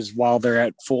changes while they're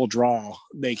at full draw,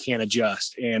 they can't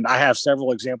adjust. And I have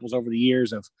several examples over the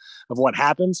years of what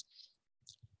happens.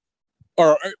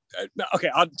 Okay,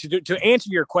 to answer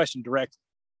your question directly,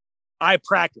 I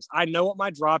practice. I know what my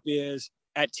drop is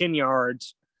at 10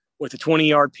 yards with a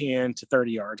 20-yard pin to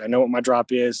 30 yards. I know what my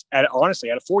drop is at a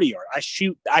 40-yard.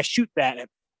 I shoot that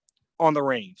on the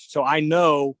range. So I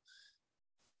know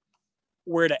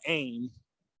where to aim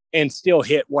and still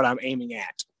hit what I'm aiming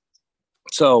at.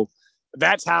 So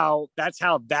that's how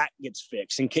that gets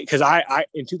fixed. And because I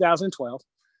in 2012,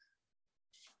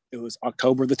 it was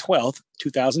October the 12th,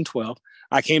 2012,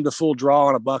 I came to full draw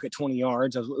on a buck at 20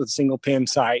 yards. I was with a single pin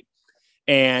sight,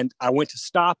 and I went to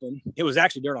stop him. It was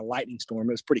actually during a lightning storm.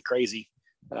 It was pretty crazy.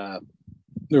 There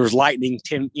was lightning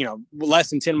less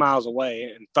than 10 miles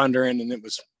away and thundering, and it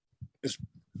was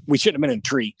we shouldn't have been in a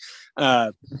tree.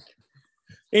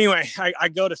 Anyway, I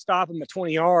go to stop him at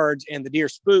 20 yards, and the deer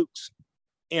spooks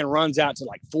and runs out to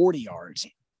like 40 yards.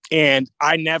 And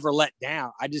I never let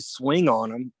down. I just swing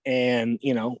on him and,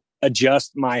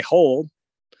 adjust my hold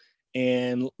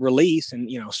and release and,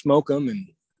 smoke them, and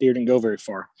deer didn't go very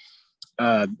far.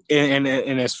 And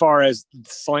as far as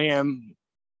slam,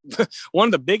 one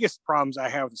of the biggest problems I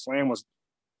had with the slam was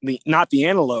not the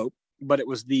antelope, but it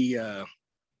was the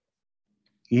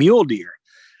mule deer.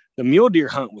 The mule deer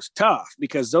hunt was tough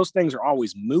because those things are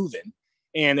always moving,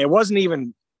 and it wasn't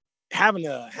even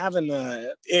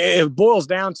it boils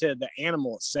down to the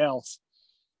animal itself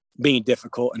being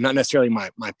difficult and not necessarily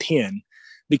my pin,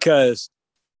 because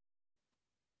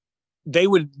they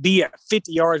would be at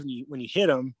 50 yards when you hit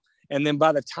them. And then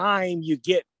by the time you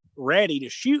get ready to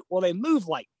shoot, well, they move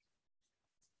like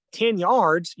 10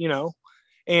 yards,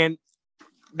 and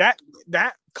that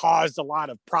caused a lot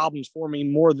of problems for me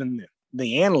more than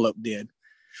the antelope did.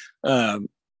 But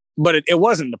it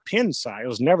wasn't the pin side. It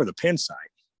was never the pin side.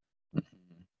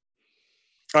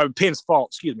 Pin's fault.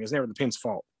 Excuse me. It's never the pin's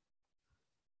fault.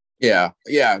 Yeah.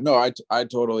 No, I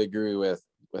totally agree with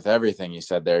everything you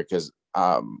said there. Cause,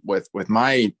 with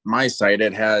my sight,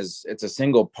 it's a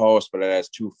single post, but it has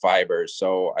two fibers.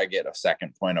 So I get a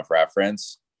second point of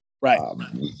reference, right.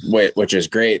 Which is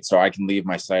great. So I can leave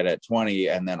my sight at 20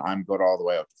 and then I'm good all the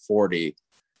way up to 40.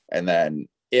 And then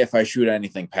if I shoot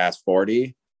anything past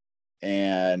 40,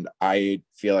 and I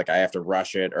feel like I have to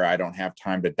rush it, or I don't have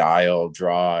time to dial,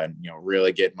 draw, and,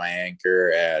 really get my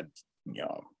anchor and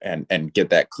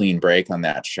get that clean break on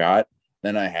that shot,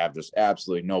 then I have just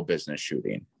absolutely no business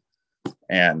shooting.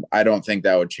 And I don't think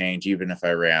that would change even if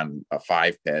I ran a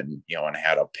 5-pin, and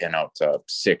had a pin out to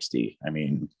 60. I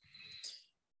mean,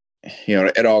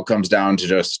 it all comes down to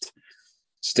just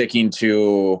sticking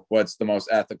to what's the most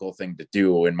ethical thing to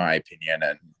do, in my opinion.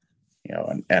 And,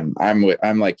 and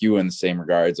I'm like you in the same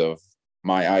regards of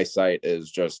my eyesight is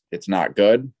just, it's not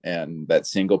good. And that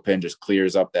single pin just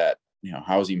clears up that,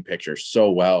 housing picture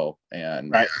so well.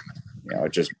 And, right.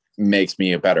 It just makes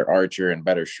me a better archer and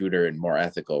better shooter and more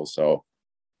ethical. So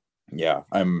Yeah,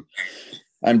 I'm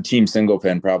team single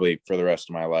pin probably for the rest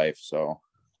of my life. So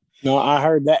no, I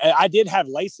heard that. I did have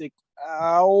LASIK.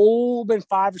 Been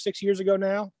 5 or 6 years ago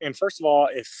now. And first of all,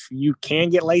 if you can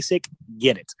get LASIK,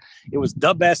 get it. It was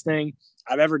the best thing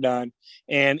I've ever done.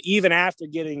 And even after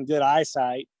getting good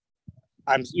eyesight,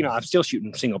 I'm still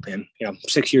shooting single pin,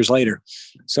 6 years later.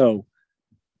 So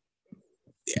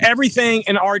everything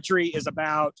in archery is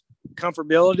about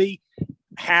comfortability,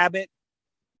 habit,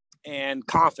 and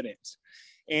confidence.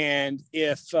 And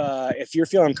if you're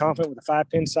feeling confident with a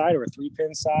 5-pin sight or a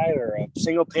 3-pin sight or a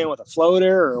single pin with a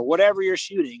floater or whatever you're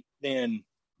shooting, then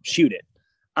shoot it.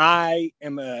 I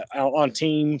am on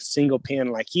team single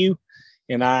pin like you,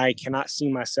 and I cannot see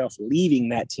myself leaving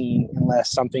that team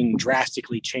unless something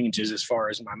drastically changes as far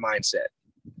as my mindset.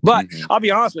 But I'll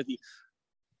be honest with you.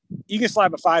 You can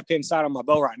slap a 5-pin sight on my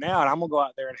bow right now, and I'm gonna go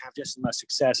out there and have just as much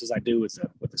success as I do with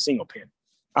a single pin.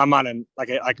 I'm not like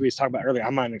we was talking about earlier.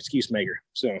 I'm not an excuse maker.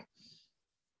 So,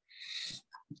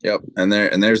 yep, and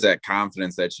there's that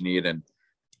confidence that you need, and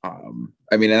and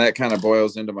that kind of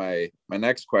boils into my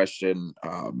next question.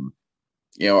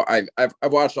 I've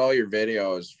watched all your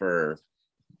videos for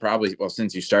probably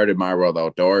since you started My World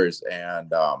Outdoors,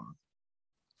 and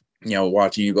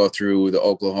watching you go through the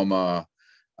Oklahoma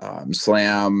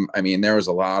Slam. There was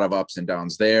a lot of ups and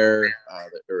downs there.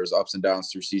 There was ups and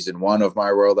downs through season 1 of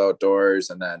My World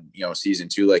Outdoors. And then, season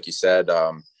 2, like you said,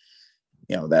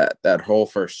 that whole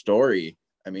first story.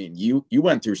 You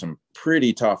went through some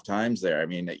pretty tough times there.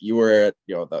 You were at,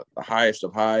 the highest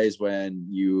of highs when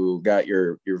you got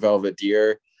your velvet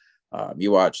deer.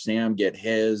 You watched Sam get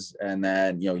his, and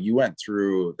then, you went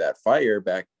through that fire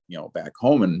back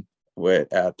home and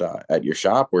at your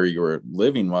shop where you were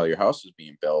living while your house was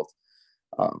being built.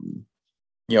 And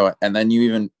then you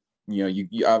even,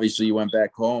 you obviously you went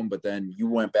back home, but then you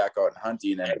went back out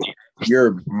hunting, and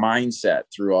your mindset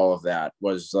through all of that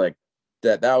was like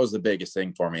that was the biggest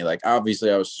thing for me. Like,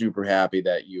 obviously I was super happy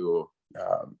that you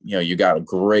got a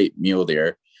great mule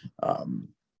deer.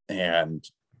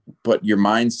 But your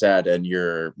mindset and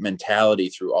your mentality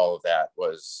through all of that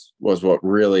was what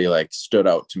really like stood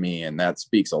out to me. And that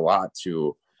speaks a lot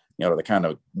to, the kind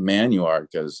of man you are,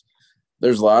 because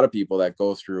there's a lot of people that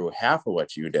go through half of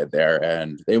what you did there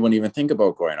and they wouldn't even think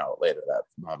about going out later that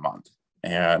month.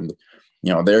 And,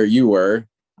 there you were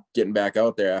getting back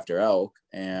out there after elk,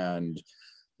 and,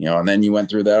 and then you went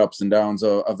through the ups and downs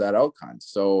of that elk hunt.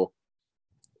 So,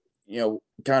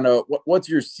 kind of what's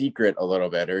your secret a little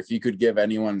bit, or if you could give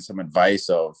anyone some advice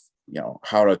of,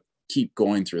 how to keep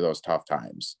going through those tough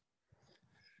times.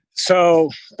 So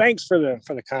thanks for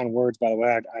the kind words, by the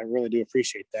way. I really do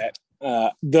appreciate that.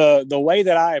 The way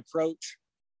that I approach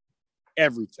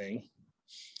everything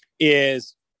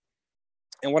is,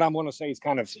 and what I'm going to say is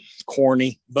kind of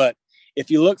corny, but if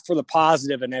you look for the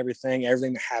positive in everything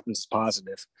that happens is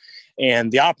positive. And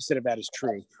the opposite of that is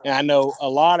true. And I know a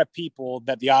lot of people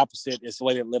that the opposite is the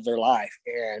way they live their life.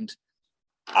 And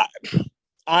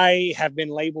I have been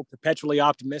labeled perpetually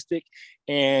optimistic,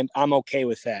 and I'm okay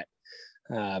with that.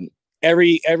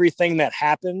 Everything that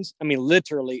happens,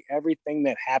 literally everything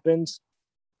that happens,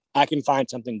 I can find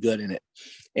something good in it.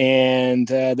 And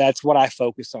that's what I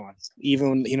focus on.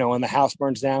 Even, when the house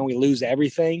burns down, we lose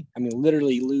everything.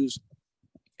 Literally lose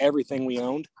everything we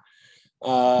owned.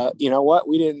 You know what?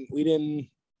 We didn't,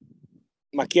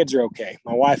 my kids are okay.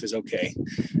 My wife is okay.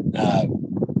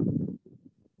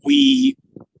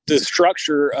 The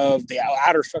structure of the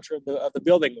outer structure of the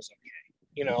building was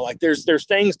okay. Like there's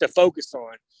things to focus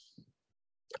on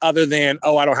other than,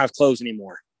 oh, I don't have clothes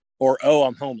anymore, or, oh,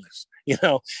 I'm homeless.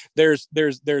 There's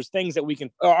things that we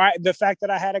can, the fact that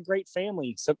I had a great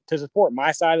family to support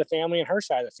my side of the family and her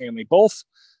side of the family, both,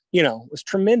 was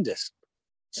tremendous.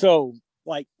 So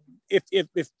like, if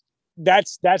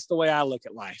that's the way I look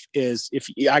at life, is if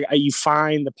you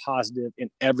find the positive in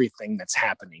everything that's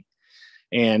happening.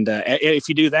 And if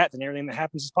you do that, then everything that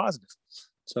happens is positive.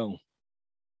 So.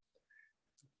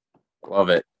 Love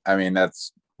it.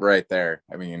 That's right there.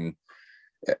 And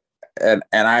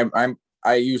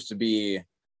I used to be,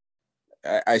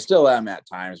 I still am at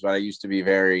times, but I used to be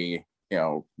very,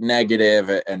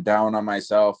 negative and down on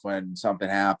myself when something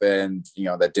happened,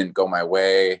 that didn't go my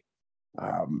way.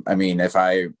 There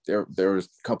was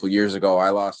a couple of years ago, I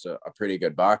lost a pretty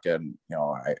good buck, and,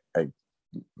 I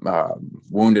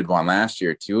wounded one last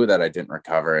year too, that I didn't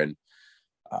recover. And,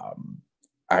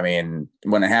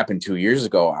 when it happened 2 years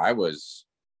ago, I was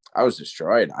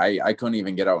destroyed. I couldn't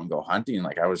even get out and go hunting.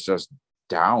 Like, I was just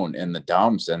down in the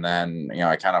dumps. And then,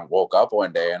 I kind of woke up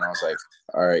one day and I was like,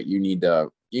 all right, you need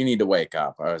to wake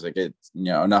up. I was like, it's,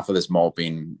 enough of this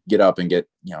moping, get up and get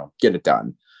it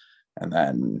done. And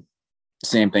then,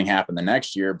 same thing happened the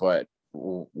next year, but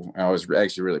I was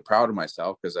actually really proud of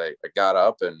myself because I got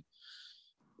up and,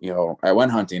 I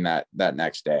went hunting that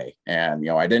next day, and,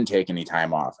 I didn't take any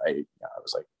time off. I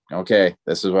was like, okay,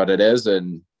 this is what it is.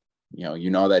 And,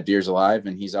 that deer's alive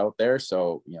and he's out there.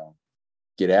 So,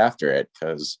 get after it,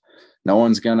 because no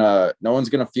one's gonna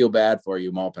feel bad for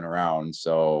you moping around.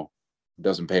 So it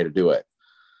doesn't pay to do it.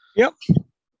 Yep.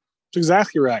 That's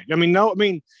exactly right.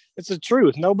 It's the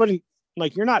truth. Nobody,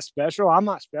 like, you're not special. I'm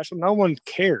not special. No one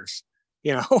cares,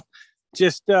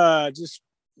 just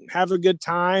have a good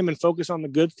time and focus on the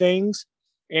good things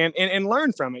and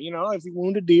learn from it. If you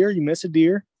wound a deer, you miss a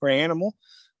deer or animal,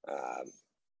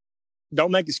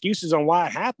 don't make excuses on why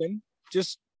it happened.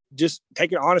 Just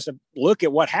take an honest look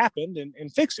at what happened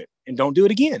and fix it, and don't do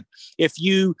it again. If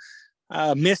you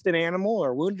missed an animal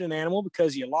or wounded an animal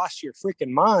because you lost your freaking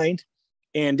mind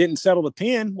and didn't settle the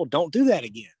pin, well, don't do that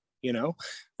again.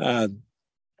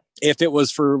 If it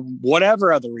was for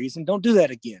whatever other reason, don't do that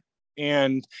again.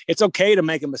 And it's okay to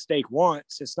make a mistake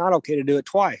once. It's not okay to do it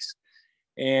twice.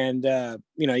 And,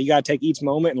 you got to take each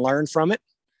moment and learn from it.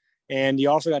 And you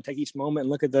also got to take each moment and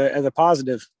look at the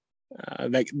positive,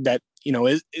 that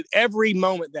is every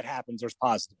moment that happens, there's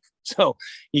positive. So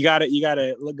you got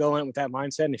to go in with that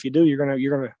mindset. And if you do, you're going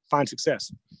to find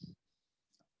success.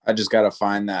 I just got to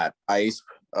find that ice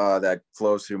that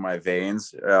flows through my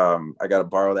veins. I got to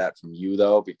borrow that from you,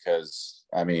 though, because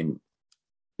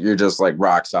you're just like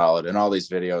rock solid in all these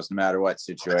videos. No matter what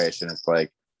situation, it's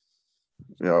like,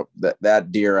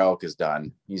 that deer elk is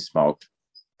done. He's smoked.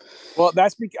 Well,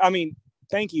 that's because,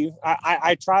 thank you.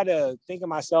 I try to think of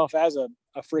myself as a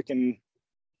freaking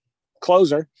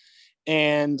closer,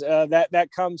 and that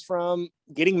comes from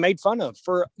getting made fun of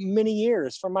for many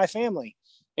years from my family.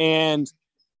 And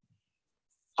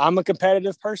I'm a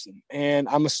competitive person, and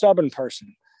I'm a stubborn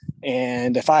person.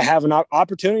 And if I have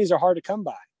opportunities are hard to come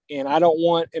by, and I don't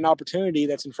want an opportunity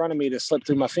that's in front of me to slip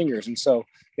through my fingers. And so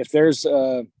if there's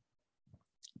a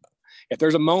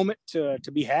moment to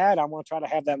be had, I want to try to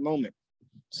have that moment.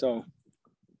 So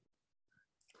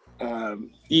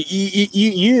if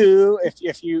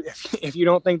you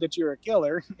don't think that you're a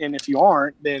killer, and if you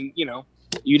aren't, then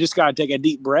you just got to take a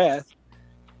deep breath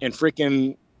and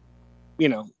freaking,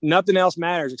 nothing else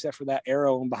matters except for that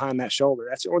arrow behind that shoulder.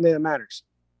 That's the only thing that matters.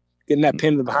 Getting that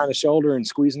pin behind the shoulder and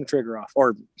squeezing the trigger off.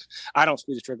 Or I don't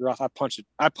squeeze the trigger off. I punch it.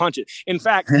 In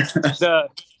fact,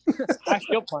 I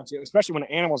still punch it, especially when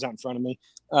an animal's out in front of me.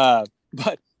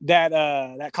 But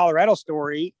that Colorado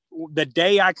story, the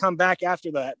day I come back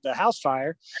after the house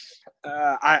fire,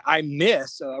 I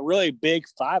miss a really big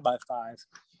 5x5.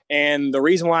 And the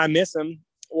reason why I miss them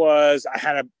was I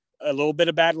had a little bit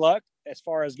of bad luck as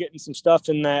far as getting some stuff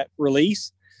in that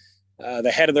release. I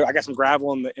got some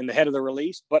gravel in the head of the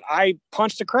release, but I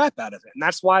punched the crap out of it. And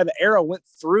that's why the arrow went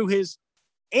through his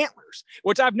antlers,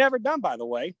 which I've never done, by the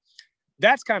way.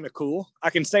 That's kind of cool.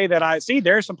 I can say that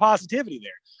there's some positivity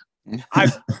there.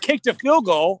 I've kicked a field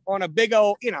goal on a big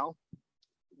old,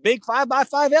 big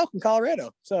 5x5 elk in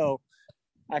Colorado. So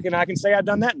I can say I've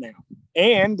done that now.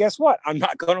 And guess what? I'm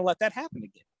not going to let that happen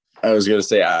again. I was going to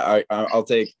say, I'll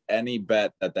take any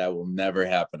bet that will never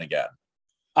happen again.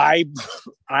 I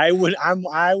would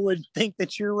think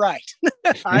that you're right.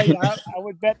 I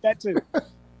would bet that too.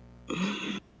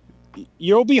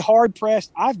 You'll be hard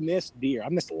pressed. I've missed deer.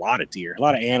 I've missed a lot of deer, a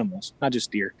lot of animals, not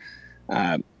just deer.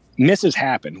 Misses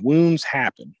happen. Wounds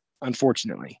happen,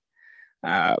 unfortunately.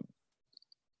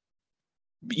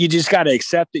 You just got to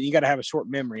accept it. You got to have a short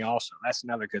memory also. That's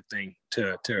another good thing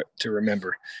to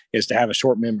remember, is to have a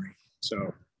short memory.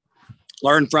 So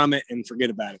learn from it and forget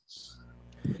about it.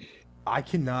 I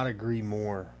cannot agree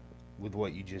more with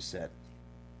what you just said.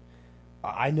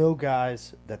 I know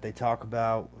guys that they talk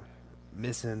about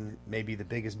missing maybe the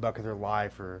biggest buck of their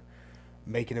life or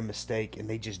making a mistake, and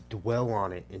they just dwell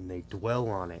on it, and they dwell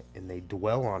on it, and they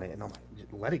dwell on it, and I'm like,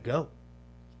 let it go.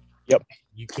 Yep.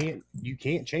 You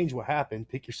can't change what happened.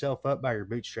 Pick yourself up by your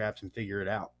bootstraps and figure it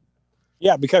out.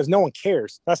 Yeah, because no one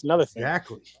cares. That's another thing.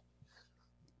 Exactly.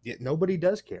 Yeah, nobody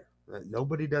does care.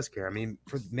 Nobody does care.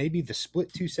 For maybe the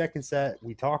split 2 seconds that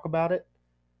we talk about it,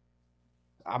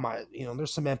 I might,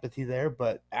 there's some empathy there,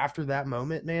 but after that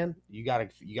moment, man, you gotta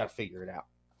figure it out.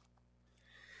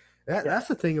 That's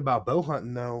the thing about bow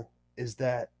hunting, though, is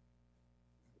that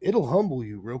it'll humble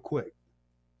you real quick.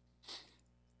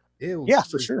 It'll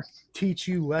for sure teach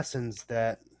you lessons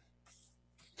that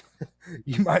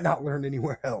you might not learn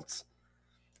anywhere else.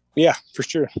 Yeah, for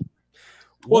sure.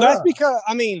 Well, that's because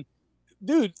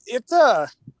dude, it's a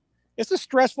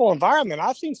stressful environment.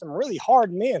 I've seen some really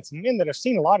hard men, some men that have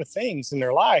seen a lot of things in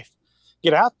their life,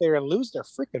 get out there and lose their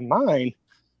freaking mind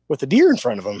with a deer in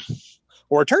front of them.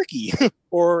 or a turkey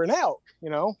or an elk.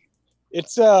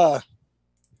 It's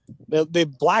they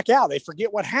black out. They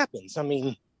forget what happens. I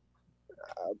mean,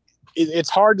 it's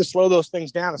hard to slow those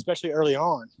things down, especially early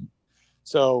on.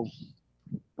 So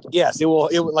yes, it will,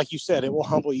 like you said, it will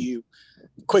humble you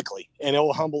quickly, and it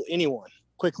will humble anyone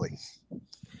quickly.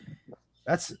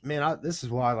 This is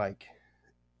why,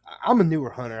 I'm a newer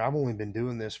hunter. I've only been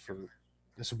doing this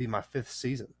will be my 5th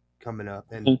season coming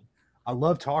up. And I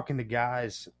love talking to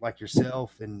guys like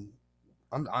yourself, and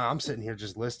I'm sitting here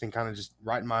just listening, kind of just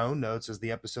writing my own notes as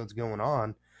the episode's going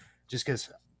on, just because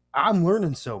I'm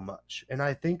learning so much. And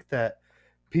I think that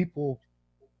people,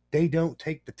 they don't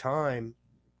take the time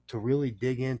to really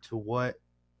dig into what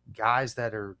guys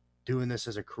that are doing this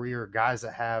as a career, guys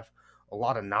that have a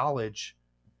lot of knowledge.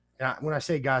 And when I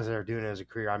say guys that are doing it as a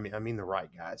career, I mean the right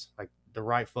guys, like the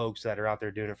right folks that are out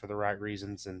there doing it for the right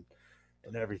reasons and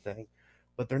everything.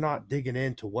 But they're not digging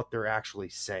into what they're actually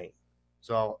saying.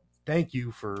 So thank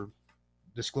you for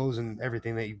disclosing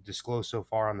everything that you've disclosed so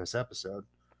far on this episode.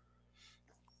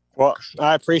 Well,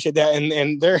 I appreciate that. And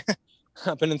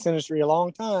I've been in this industry a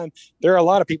long time. There are a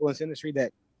lot of people in this industry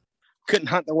that couldn't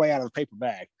hunt their way out of a paper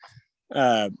bag.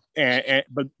 But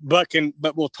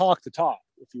we'll talk the talk,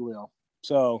 if you will.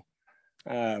 So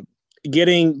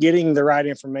getting the right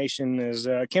information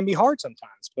can be hard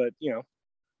sometimes, but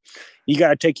you got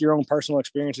to take your own personal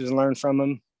experiences and learn from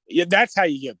them. Yeah, that's how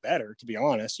you get better, to be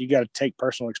honest. You got to take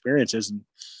personal experiences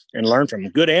and learn from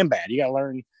them, good and bad. You got to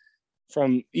learn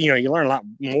from, you learn a lot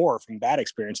more from bad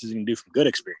experiences than you do from good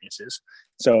experiences.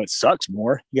 So it sucks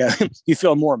more. Yeah, you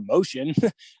feel more emotion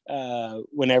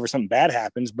whenever something bad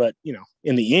happens. But,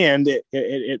 in the end,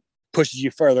 it pushes you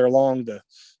further along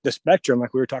the spectrum,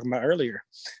 like we were talking about earlier,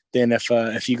 than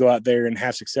if you go out there and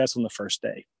have success on the first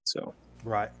day. So,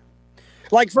 right.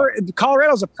 Like for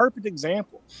Colorado's a perfect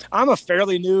example. I'm a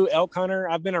fairly new elk hunter.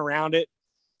 I've been around it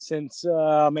since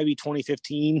maybe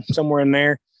 2015, somewhere in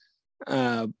there.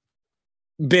 I've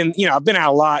been out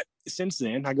a lot since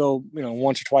then. I go,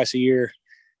 once or twice a year,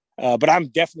 but I'm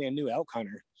definitely a new elk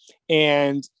hunter.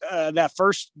 And the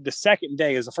second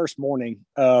day is the first morning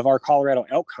of our Colorado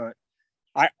elk hunt.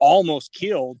 I almost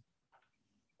killed.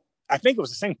 I think it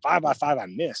was the same 5x5 I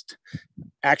missed,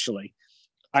 actually.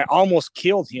 I almost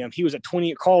killed him. He was at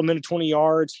 20, called him into 20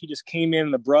 yards. He just came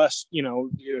in the brush,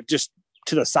 just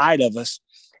to the side of us,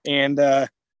 and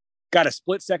got a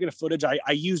split second of footage. I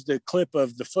used the clip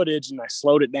of the footage and I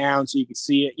slowed it down so you could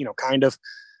see it, kind of.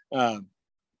 But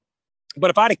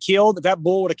if that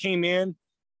bull would have came in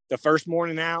the first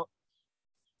morning out,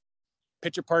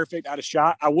 picture perfect, I'd have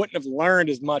shot. I wouldn't have learned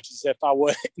as much as if I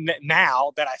would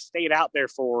now that I stayed out there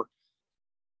for,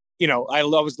 I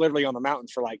was literally on the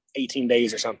mountains for like 18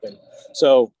 days or something.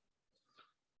 So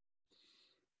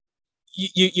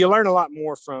you learn a lot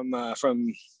more from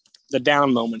the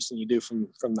down moments than you do from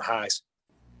the highs.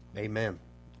 Amen.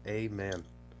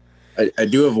 I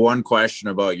do have one question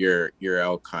about your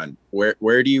elk hunt.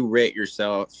 Where do you rate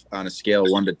yourself on a scale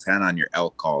of 1 to 10 on your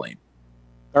elk calling?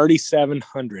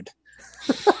 3,700.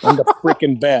 I'm the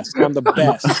freaking best. I'm the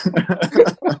best.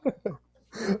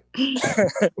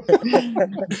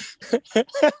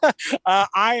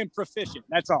 I am proficient.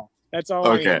 That's all.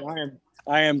 Okay.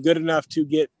 I am good enough to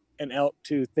get an elk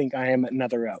to think I am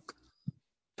another elk.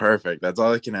 Perfect. That's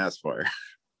all I can ask for.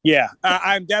 Yeah,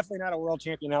 I'm definitely not a world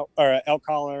champion elk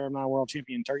caller. I'm not a world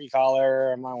champion turkey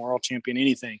caller. I'm not a world champion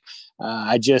anything.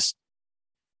 I just,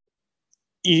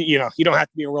 you don't have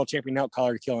to be a world champion elk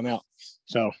caller to kill an elk.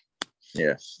 So,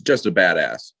 yeah, just a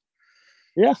badass.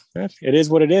 Yeah, it is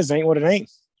what it is. Ain't what it ain't.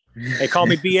 They call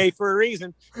me BA for a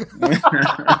reason.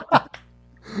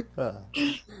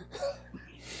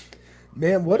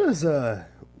 Man,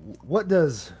 what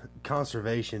does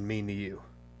conservation mean to you?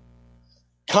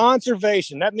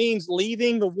 Conservation, that means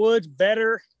leaving the woods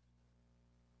better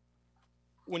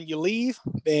when you leave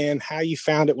than how you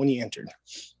found it when you entered.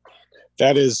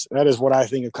 That is what I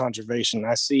think of conservation.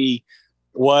 I see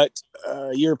what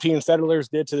European settlers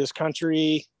did to this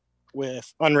country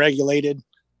with unregulated,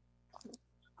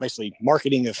 basically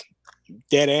marketing of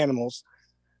dead animals,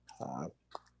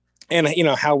 and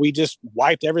how we just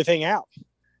wiped everything out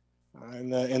in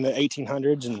the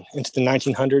 1800s and into the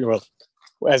 1900s. Well,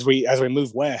 as we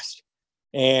move west,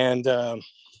 and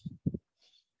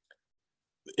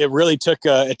it really took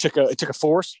a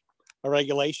force, a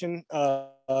regulation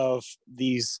of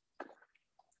these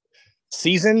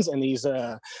seasons and these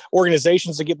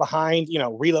organizations to get behind,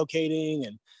 relocating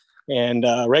and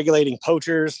regulating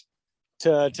poachers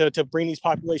to bring these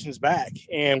populations back.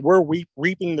 And we're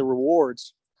reaping the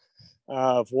rewards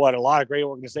of what a lot of great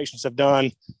organizations have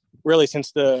done really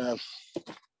since the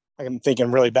I'm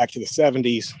thinking really back to the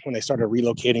 70s when they started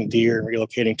relocating deer and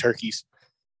relocating turkeys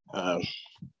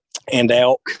and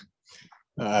elk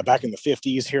back in the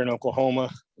 50s here in Oklahoma.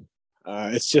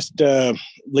 It's just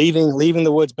leaving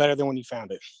the woods better than when you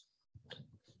found it.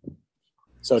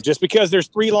 So just because there's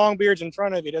 3 longbeards in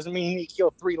front of you doesn't mean you need to kill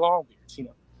 3 longbeards, you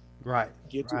know. Right.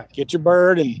 Get your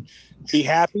bird and be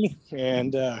happy,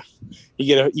 and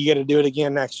you get to do it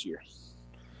again next year.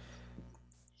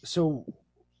 So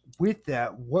with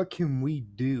that, what can we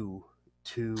do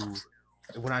to,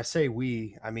 when I say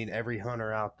we, I mean every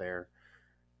hunter out there,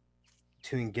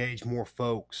 to engage more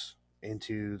folks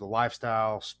into the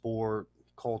lifestyle, sport,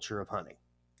 culture of hunting?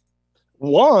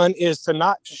 One is to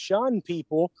not shun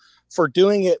people for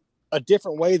doing it a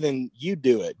different way than you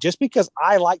do it. Just because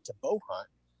I like to bow hunt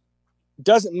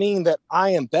doesn't mean that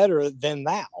I am better than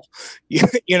thou.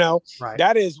 You know, right.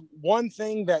 That is one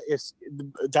thing that's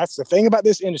the thing about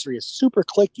this industry, is super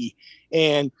cliquey.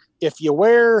 And if you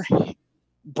wear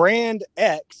brand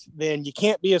X, then you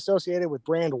can't be associated with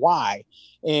brand Y.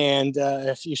 And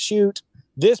if you shoot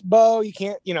this bow, you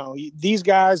can't, these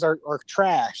guys are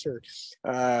trash. Or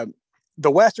the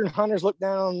Western hunters look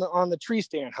down on the tree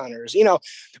stand hunters.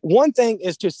 One thing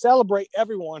is to celebrate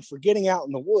everyone for getting out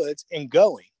in the woods and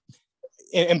going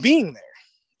and being there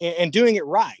and doing it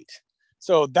right.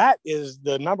 So that is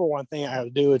the number one thing I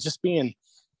would do, is just being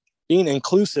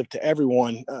inclusive to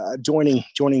everyone, joining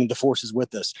the forces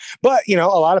with us. But, a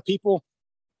lot of people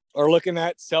are looking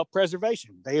at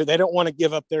self-preservation. They don't want to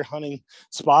give up their hunting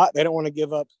spot. They don't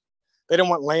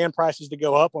want land prices to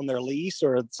go up on their lease,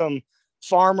 or some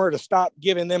farmer to stop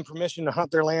giving them permission to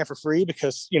hunt their land for free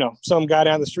because, some guy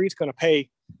down the street's going to pay,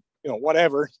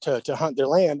 whatever to hunt their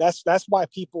land. That's why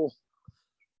people,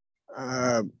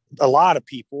 a lot of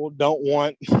people don't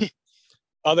want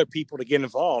other people to get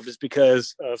involved, is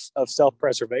because of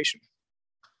self-preservation.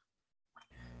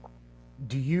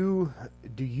 Do you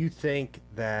think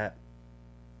that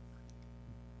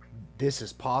this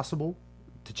is possible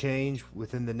to change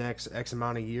within the next X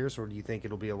amount of years, or do you think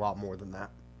it'll be a lot more than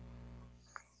that?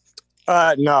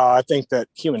 No, I think that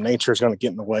human nature is going to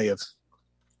get in the way of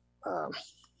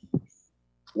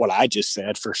what I just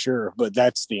said, for sure. But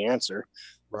that's the answer.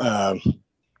 Right.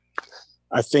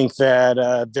 I think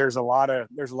that there's a lot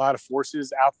of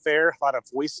forces out there, a lot of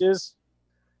voices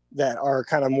that are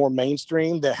kind of more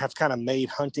mainstream, that have kind of made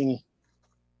hunting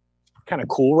kind of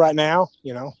cool right now.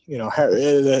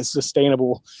 A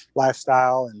sustainable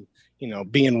lifestyle, and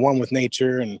being one with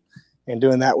nature and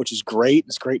doing that, which is great.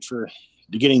 It's great for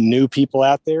getting new people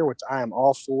out there, which I am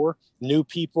all for. New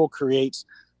people creates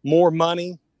more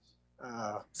money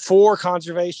for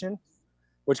conservation,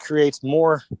 which creates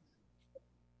more,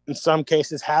 in some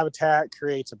cases, habitat,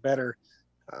 creates a better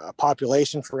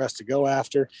population for us to go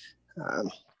after.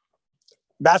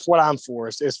 That's what I'm for.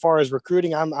 As far as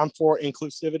recruiting, I'm for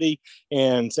inclusivity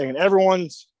and saying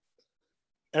everyone's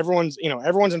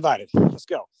invited. Let's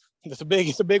go. It's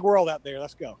a big world out there.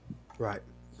 Let's go. Right.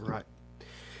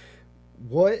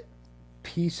 What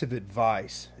piece of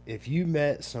advice, if you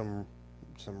met some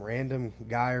random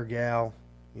guy or gal,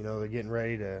 they're getting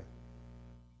ready to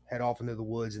head off into the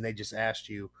woods, and they just asked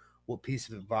you, what piece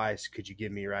of advice could you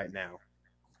give me right now?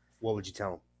 What would you tell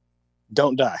them?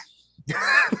 Don't die.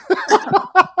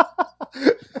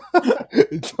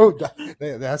 Don't die.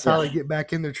 That's how they get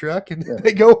back in their truck and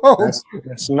they go home.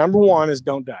 That's number one, is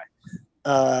don't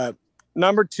die.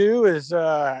 Number two is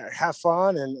have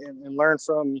fun and learn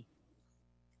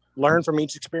from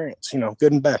each experience,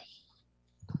 good and bad.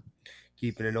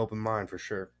 Keeping an open mind, for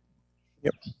sure.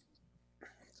 Yep.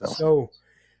 So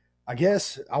I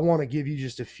guess I want to give you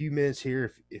just a few minutes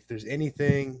here. If there's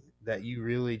anything that you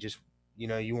really just,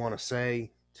 you want to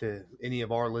say to any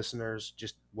of our listeners,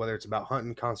 just whether it's about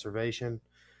hunting, conservation,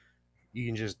 you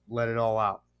can just let it all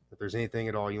out. If there's anything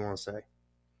at all you want to say.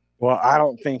 Well, I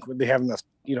don't think they have enough,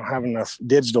 have enough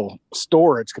digital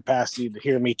storage capacity to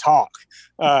hear me talk.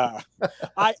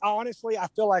 I honestly, I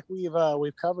feel like we've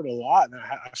covered a lot, and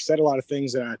I've said a lot of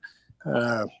things that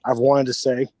I've wanted to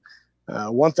say.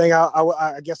 One thing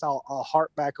I guess I'll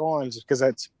harp back on, just because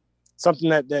that's something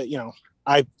that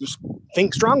I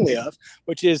think strongly of,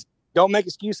 which is don't make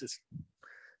excuses.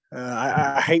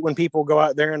 I hate when people go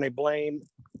out there and they blame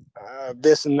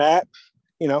this and that.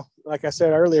 Like I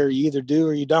said earlier, you either do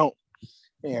or you don't.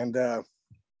 And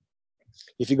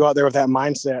if you go out there with that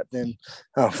mindset, then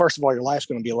first of all, your life's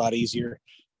going to be a lot easier,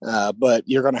 but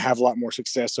you're going to have a lot more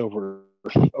success over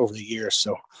the years.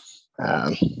 So,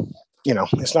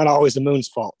 it's not always the moon's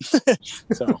fault.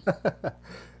 So,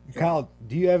 Kyle,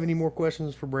 do you have any more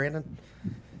questions for Brandon?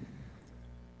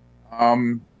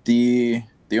 The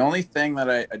only thing that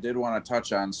I did want to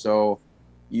touch on, so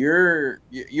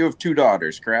you have two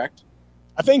daughters, correct?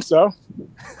 I think so.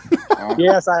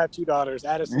 Yes, I have two daughters,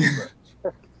 Addison and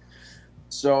Brooke.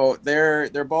 So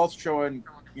they're both showing,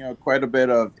 quite a bit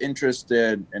of interest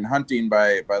in hunting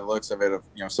by the looks of it, of,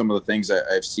 some of the things that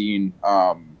I've seen.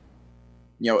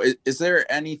 Is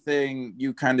there anything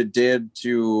you kind of did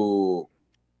to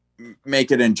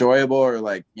make it enjoyable, or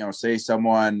like, say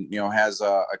someone, has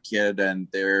a kid and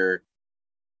they're,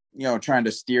 trying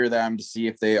to steer them to see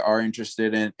if they are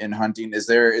interested in hunting? Is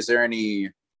there any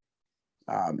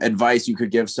advice you could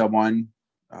give someone,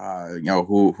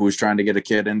 who's trying to get a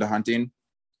kid into hunting?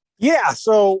 Yeah.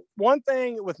 So one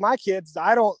thing with my kids,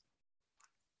 I don't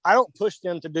push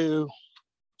them to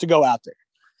go out there.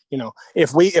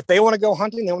 If they want to go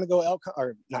hunting, they want to go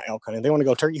not elk hunting, they want to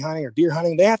go turkey hunting or deer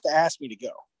hunting, they have to ask me to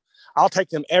go. I'll take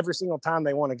them every single time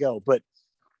they want to go, but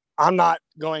I'm not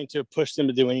going to push them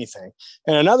to do anything.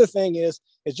 And another thing is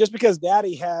just because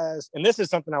daddy has, and this is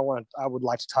something I would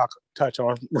like to touch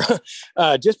on,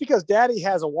 just because daddy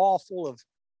has a wall full of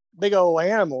big old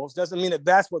animals doesn't mean that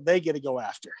that's what they get to go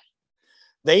after.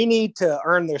 They need to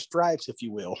earn their stripes, if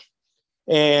you will.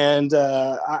 And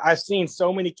I've seen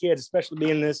so many kids, especially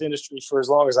being in this industry for as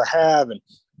long as I have, and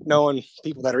knowing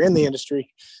people that are in the industry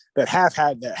that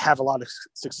have a lot of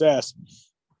success.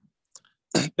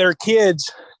 Their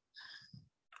kids,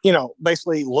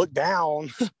 basically look down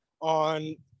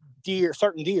on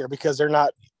certain deer because they're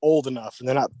not old enough and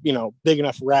they're not, big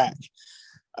enough rack.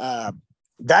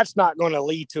 That's not going to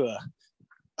lead to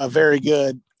a very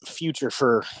good future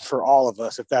for all of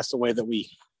us if that's the way that we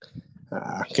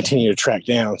continue to track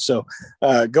down. So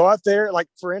go out there, like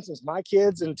for instance, my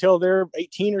kids, until they're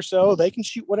 18 or so, they can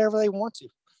shoot whatever they want to.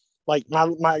 Like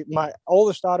my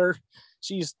oldest daughter,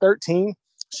 she's 13.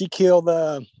 She killed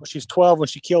she's 12 when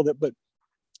she killed it, but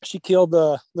she killed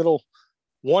the little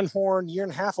one horn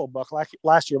 1.5-year-old buck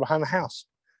last year behind the house.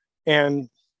 And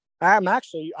I'm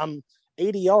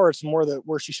 80 yards from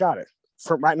where she shot it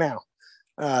from right now.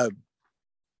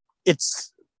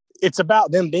 It's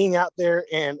about them being out there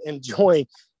and enjoying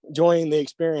the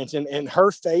experience. And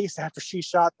her face after she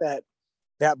shot that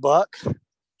buck,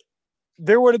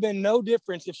 there would have been no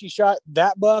difference if she shot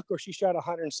that buck or she shot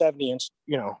 170-inch,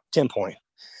 10-point.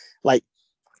 Like,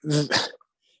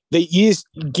 you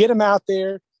get them out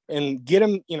there and get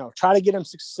them, try to get them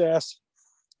success,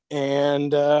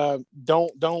 and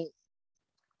don't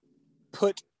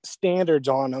put standards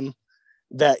on them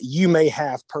that you may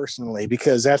have personally,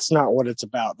 because that's not what it's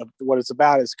about. What it's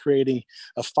about is creating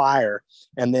a fire,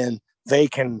 and then they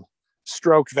can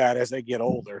stroke that as they get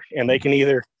older, and they can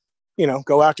either,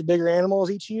 go after bigger animals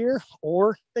each year,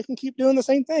 or they can keep doing the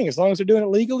same thing. As long as they're doing it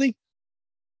legally,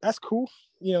 that's cool.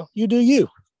 You do you.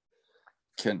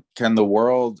 Can the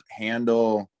world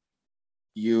handle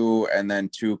you and then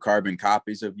 2 carbon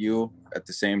copies of you at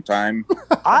the same time?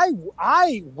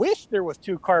 I wish there was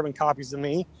 2 carbon copies of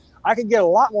me. I could get a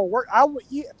lot more work.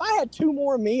 If I had 2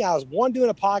 more of me, I was one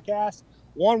doing a podcast,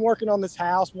 one working on this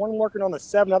house, one working on the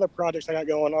 7 other projects I got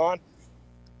going on.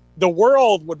 The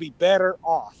world would be better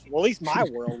off. Well, at least my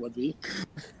world would be.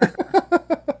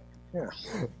 Yeah.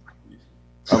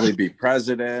 Probably be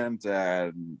president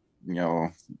and,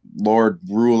 Lord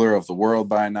ruler of the world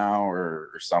by now,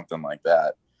 or something like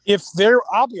that.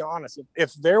 I'll be honest,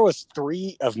 if there was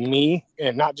 3 of me,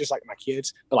 and not just like my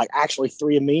kids, but like actually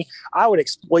 3 of me, I would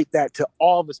exploit that to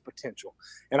all of its potential,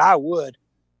 and I would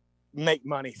make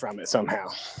money from it somehow.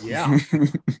 Yeah.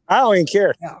 I don't even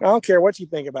care. Yeah. I don't care what you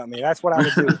think about me. That's what I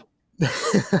would do.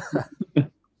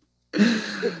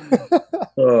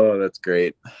 Oh, that's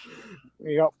great.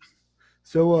 Yep.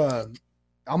 So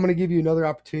I'm going to give you another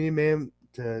opportunity, man,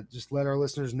 to just let our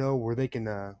listeners know where they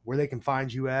can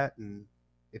find you at, and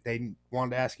if they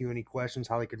wanted to ask you any questions,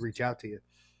 how they could reach out to you.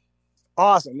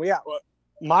 Awesome. Well, yeah.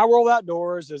 My World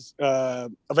Outdoors is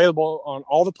available on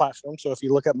all the platforms. So if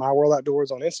you look at My World Outdoors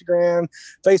on Instagram,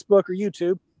 Facebook, or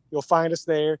YouTube, you'll find us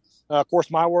there. Of course,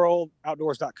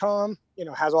 myworldoutdoors.com,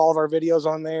 has all of our videos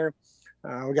on there.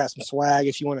 We got some swag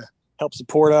if you want to help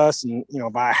support us and,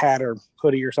 buy a hat or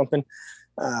hoodie or something.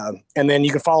 And then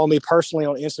you can follow me personally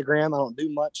on Instagram. I don't do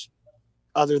much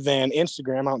other than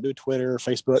Instagram. I don't do Twitter or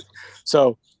Facebook.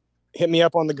 So hit me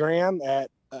up on the gram at,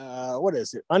 what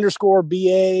is it?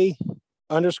 _BA_Adams,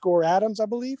 I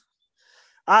believe.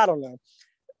 I don't know.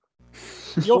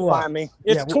 You'll find me.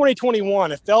 It's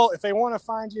 2021. If they want to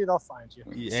find you, they'll find you.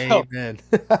 Amen.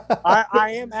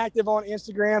 I am active on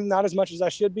Instagram, not as much as I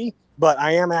should be, but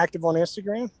I am active on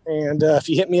Instagram. And if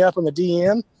you hit me up on the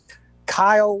DM,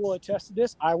 Kyle will attest to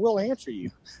this, I will answer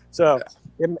you. So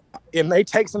it may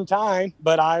take some time,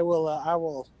 but I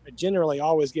will generally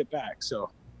always get back. So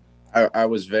I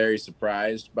was very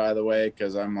surprised, by the way,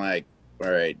 because I'm like, all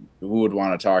right, who would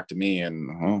want to talk to me? And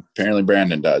well, apparently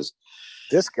Brandon does.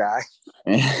 This guy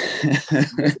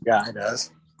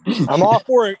does. I'm all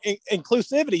for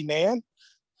inclusivity, man.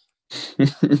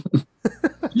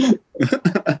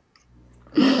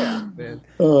 Yeah, man.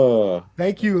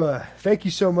 Thank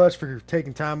you so much for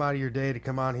taking time out of your day to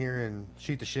come on here and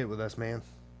shoot the shit with us, man.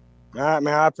 All right,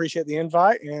 man. I appreciate the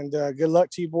invite, and good luck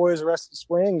to you boys the rest of the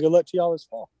spring. Good luck to y'all this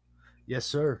fall. Yes,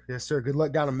 sir. Yes, sir. Good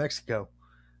luck down in Mexico.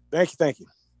 Thank you. Thank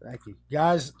you.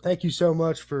 Guys, thank you so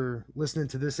much for listening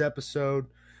to this episode.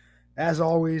 As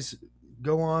always,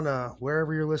 go on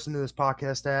wherever you're listening to this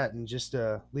podcast at and just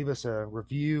leave us a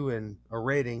review and a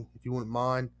rating if you wouldn't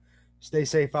mind. Stay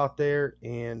safe out there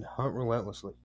and hunt relentlessly.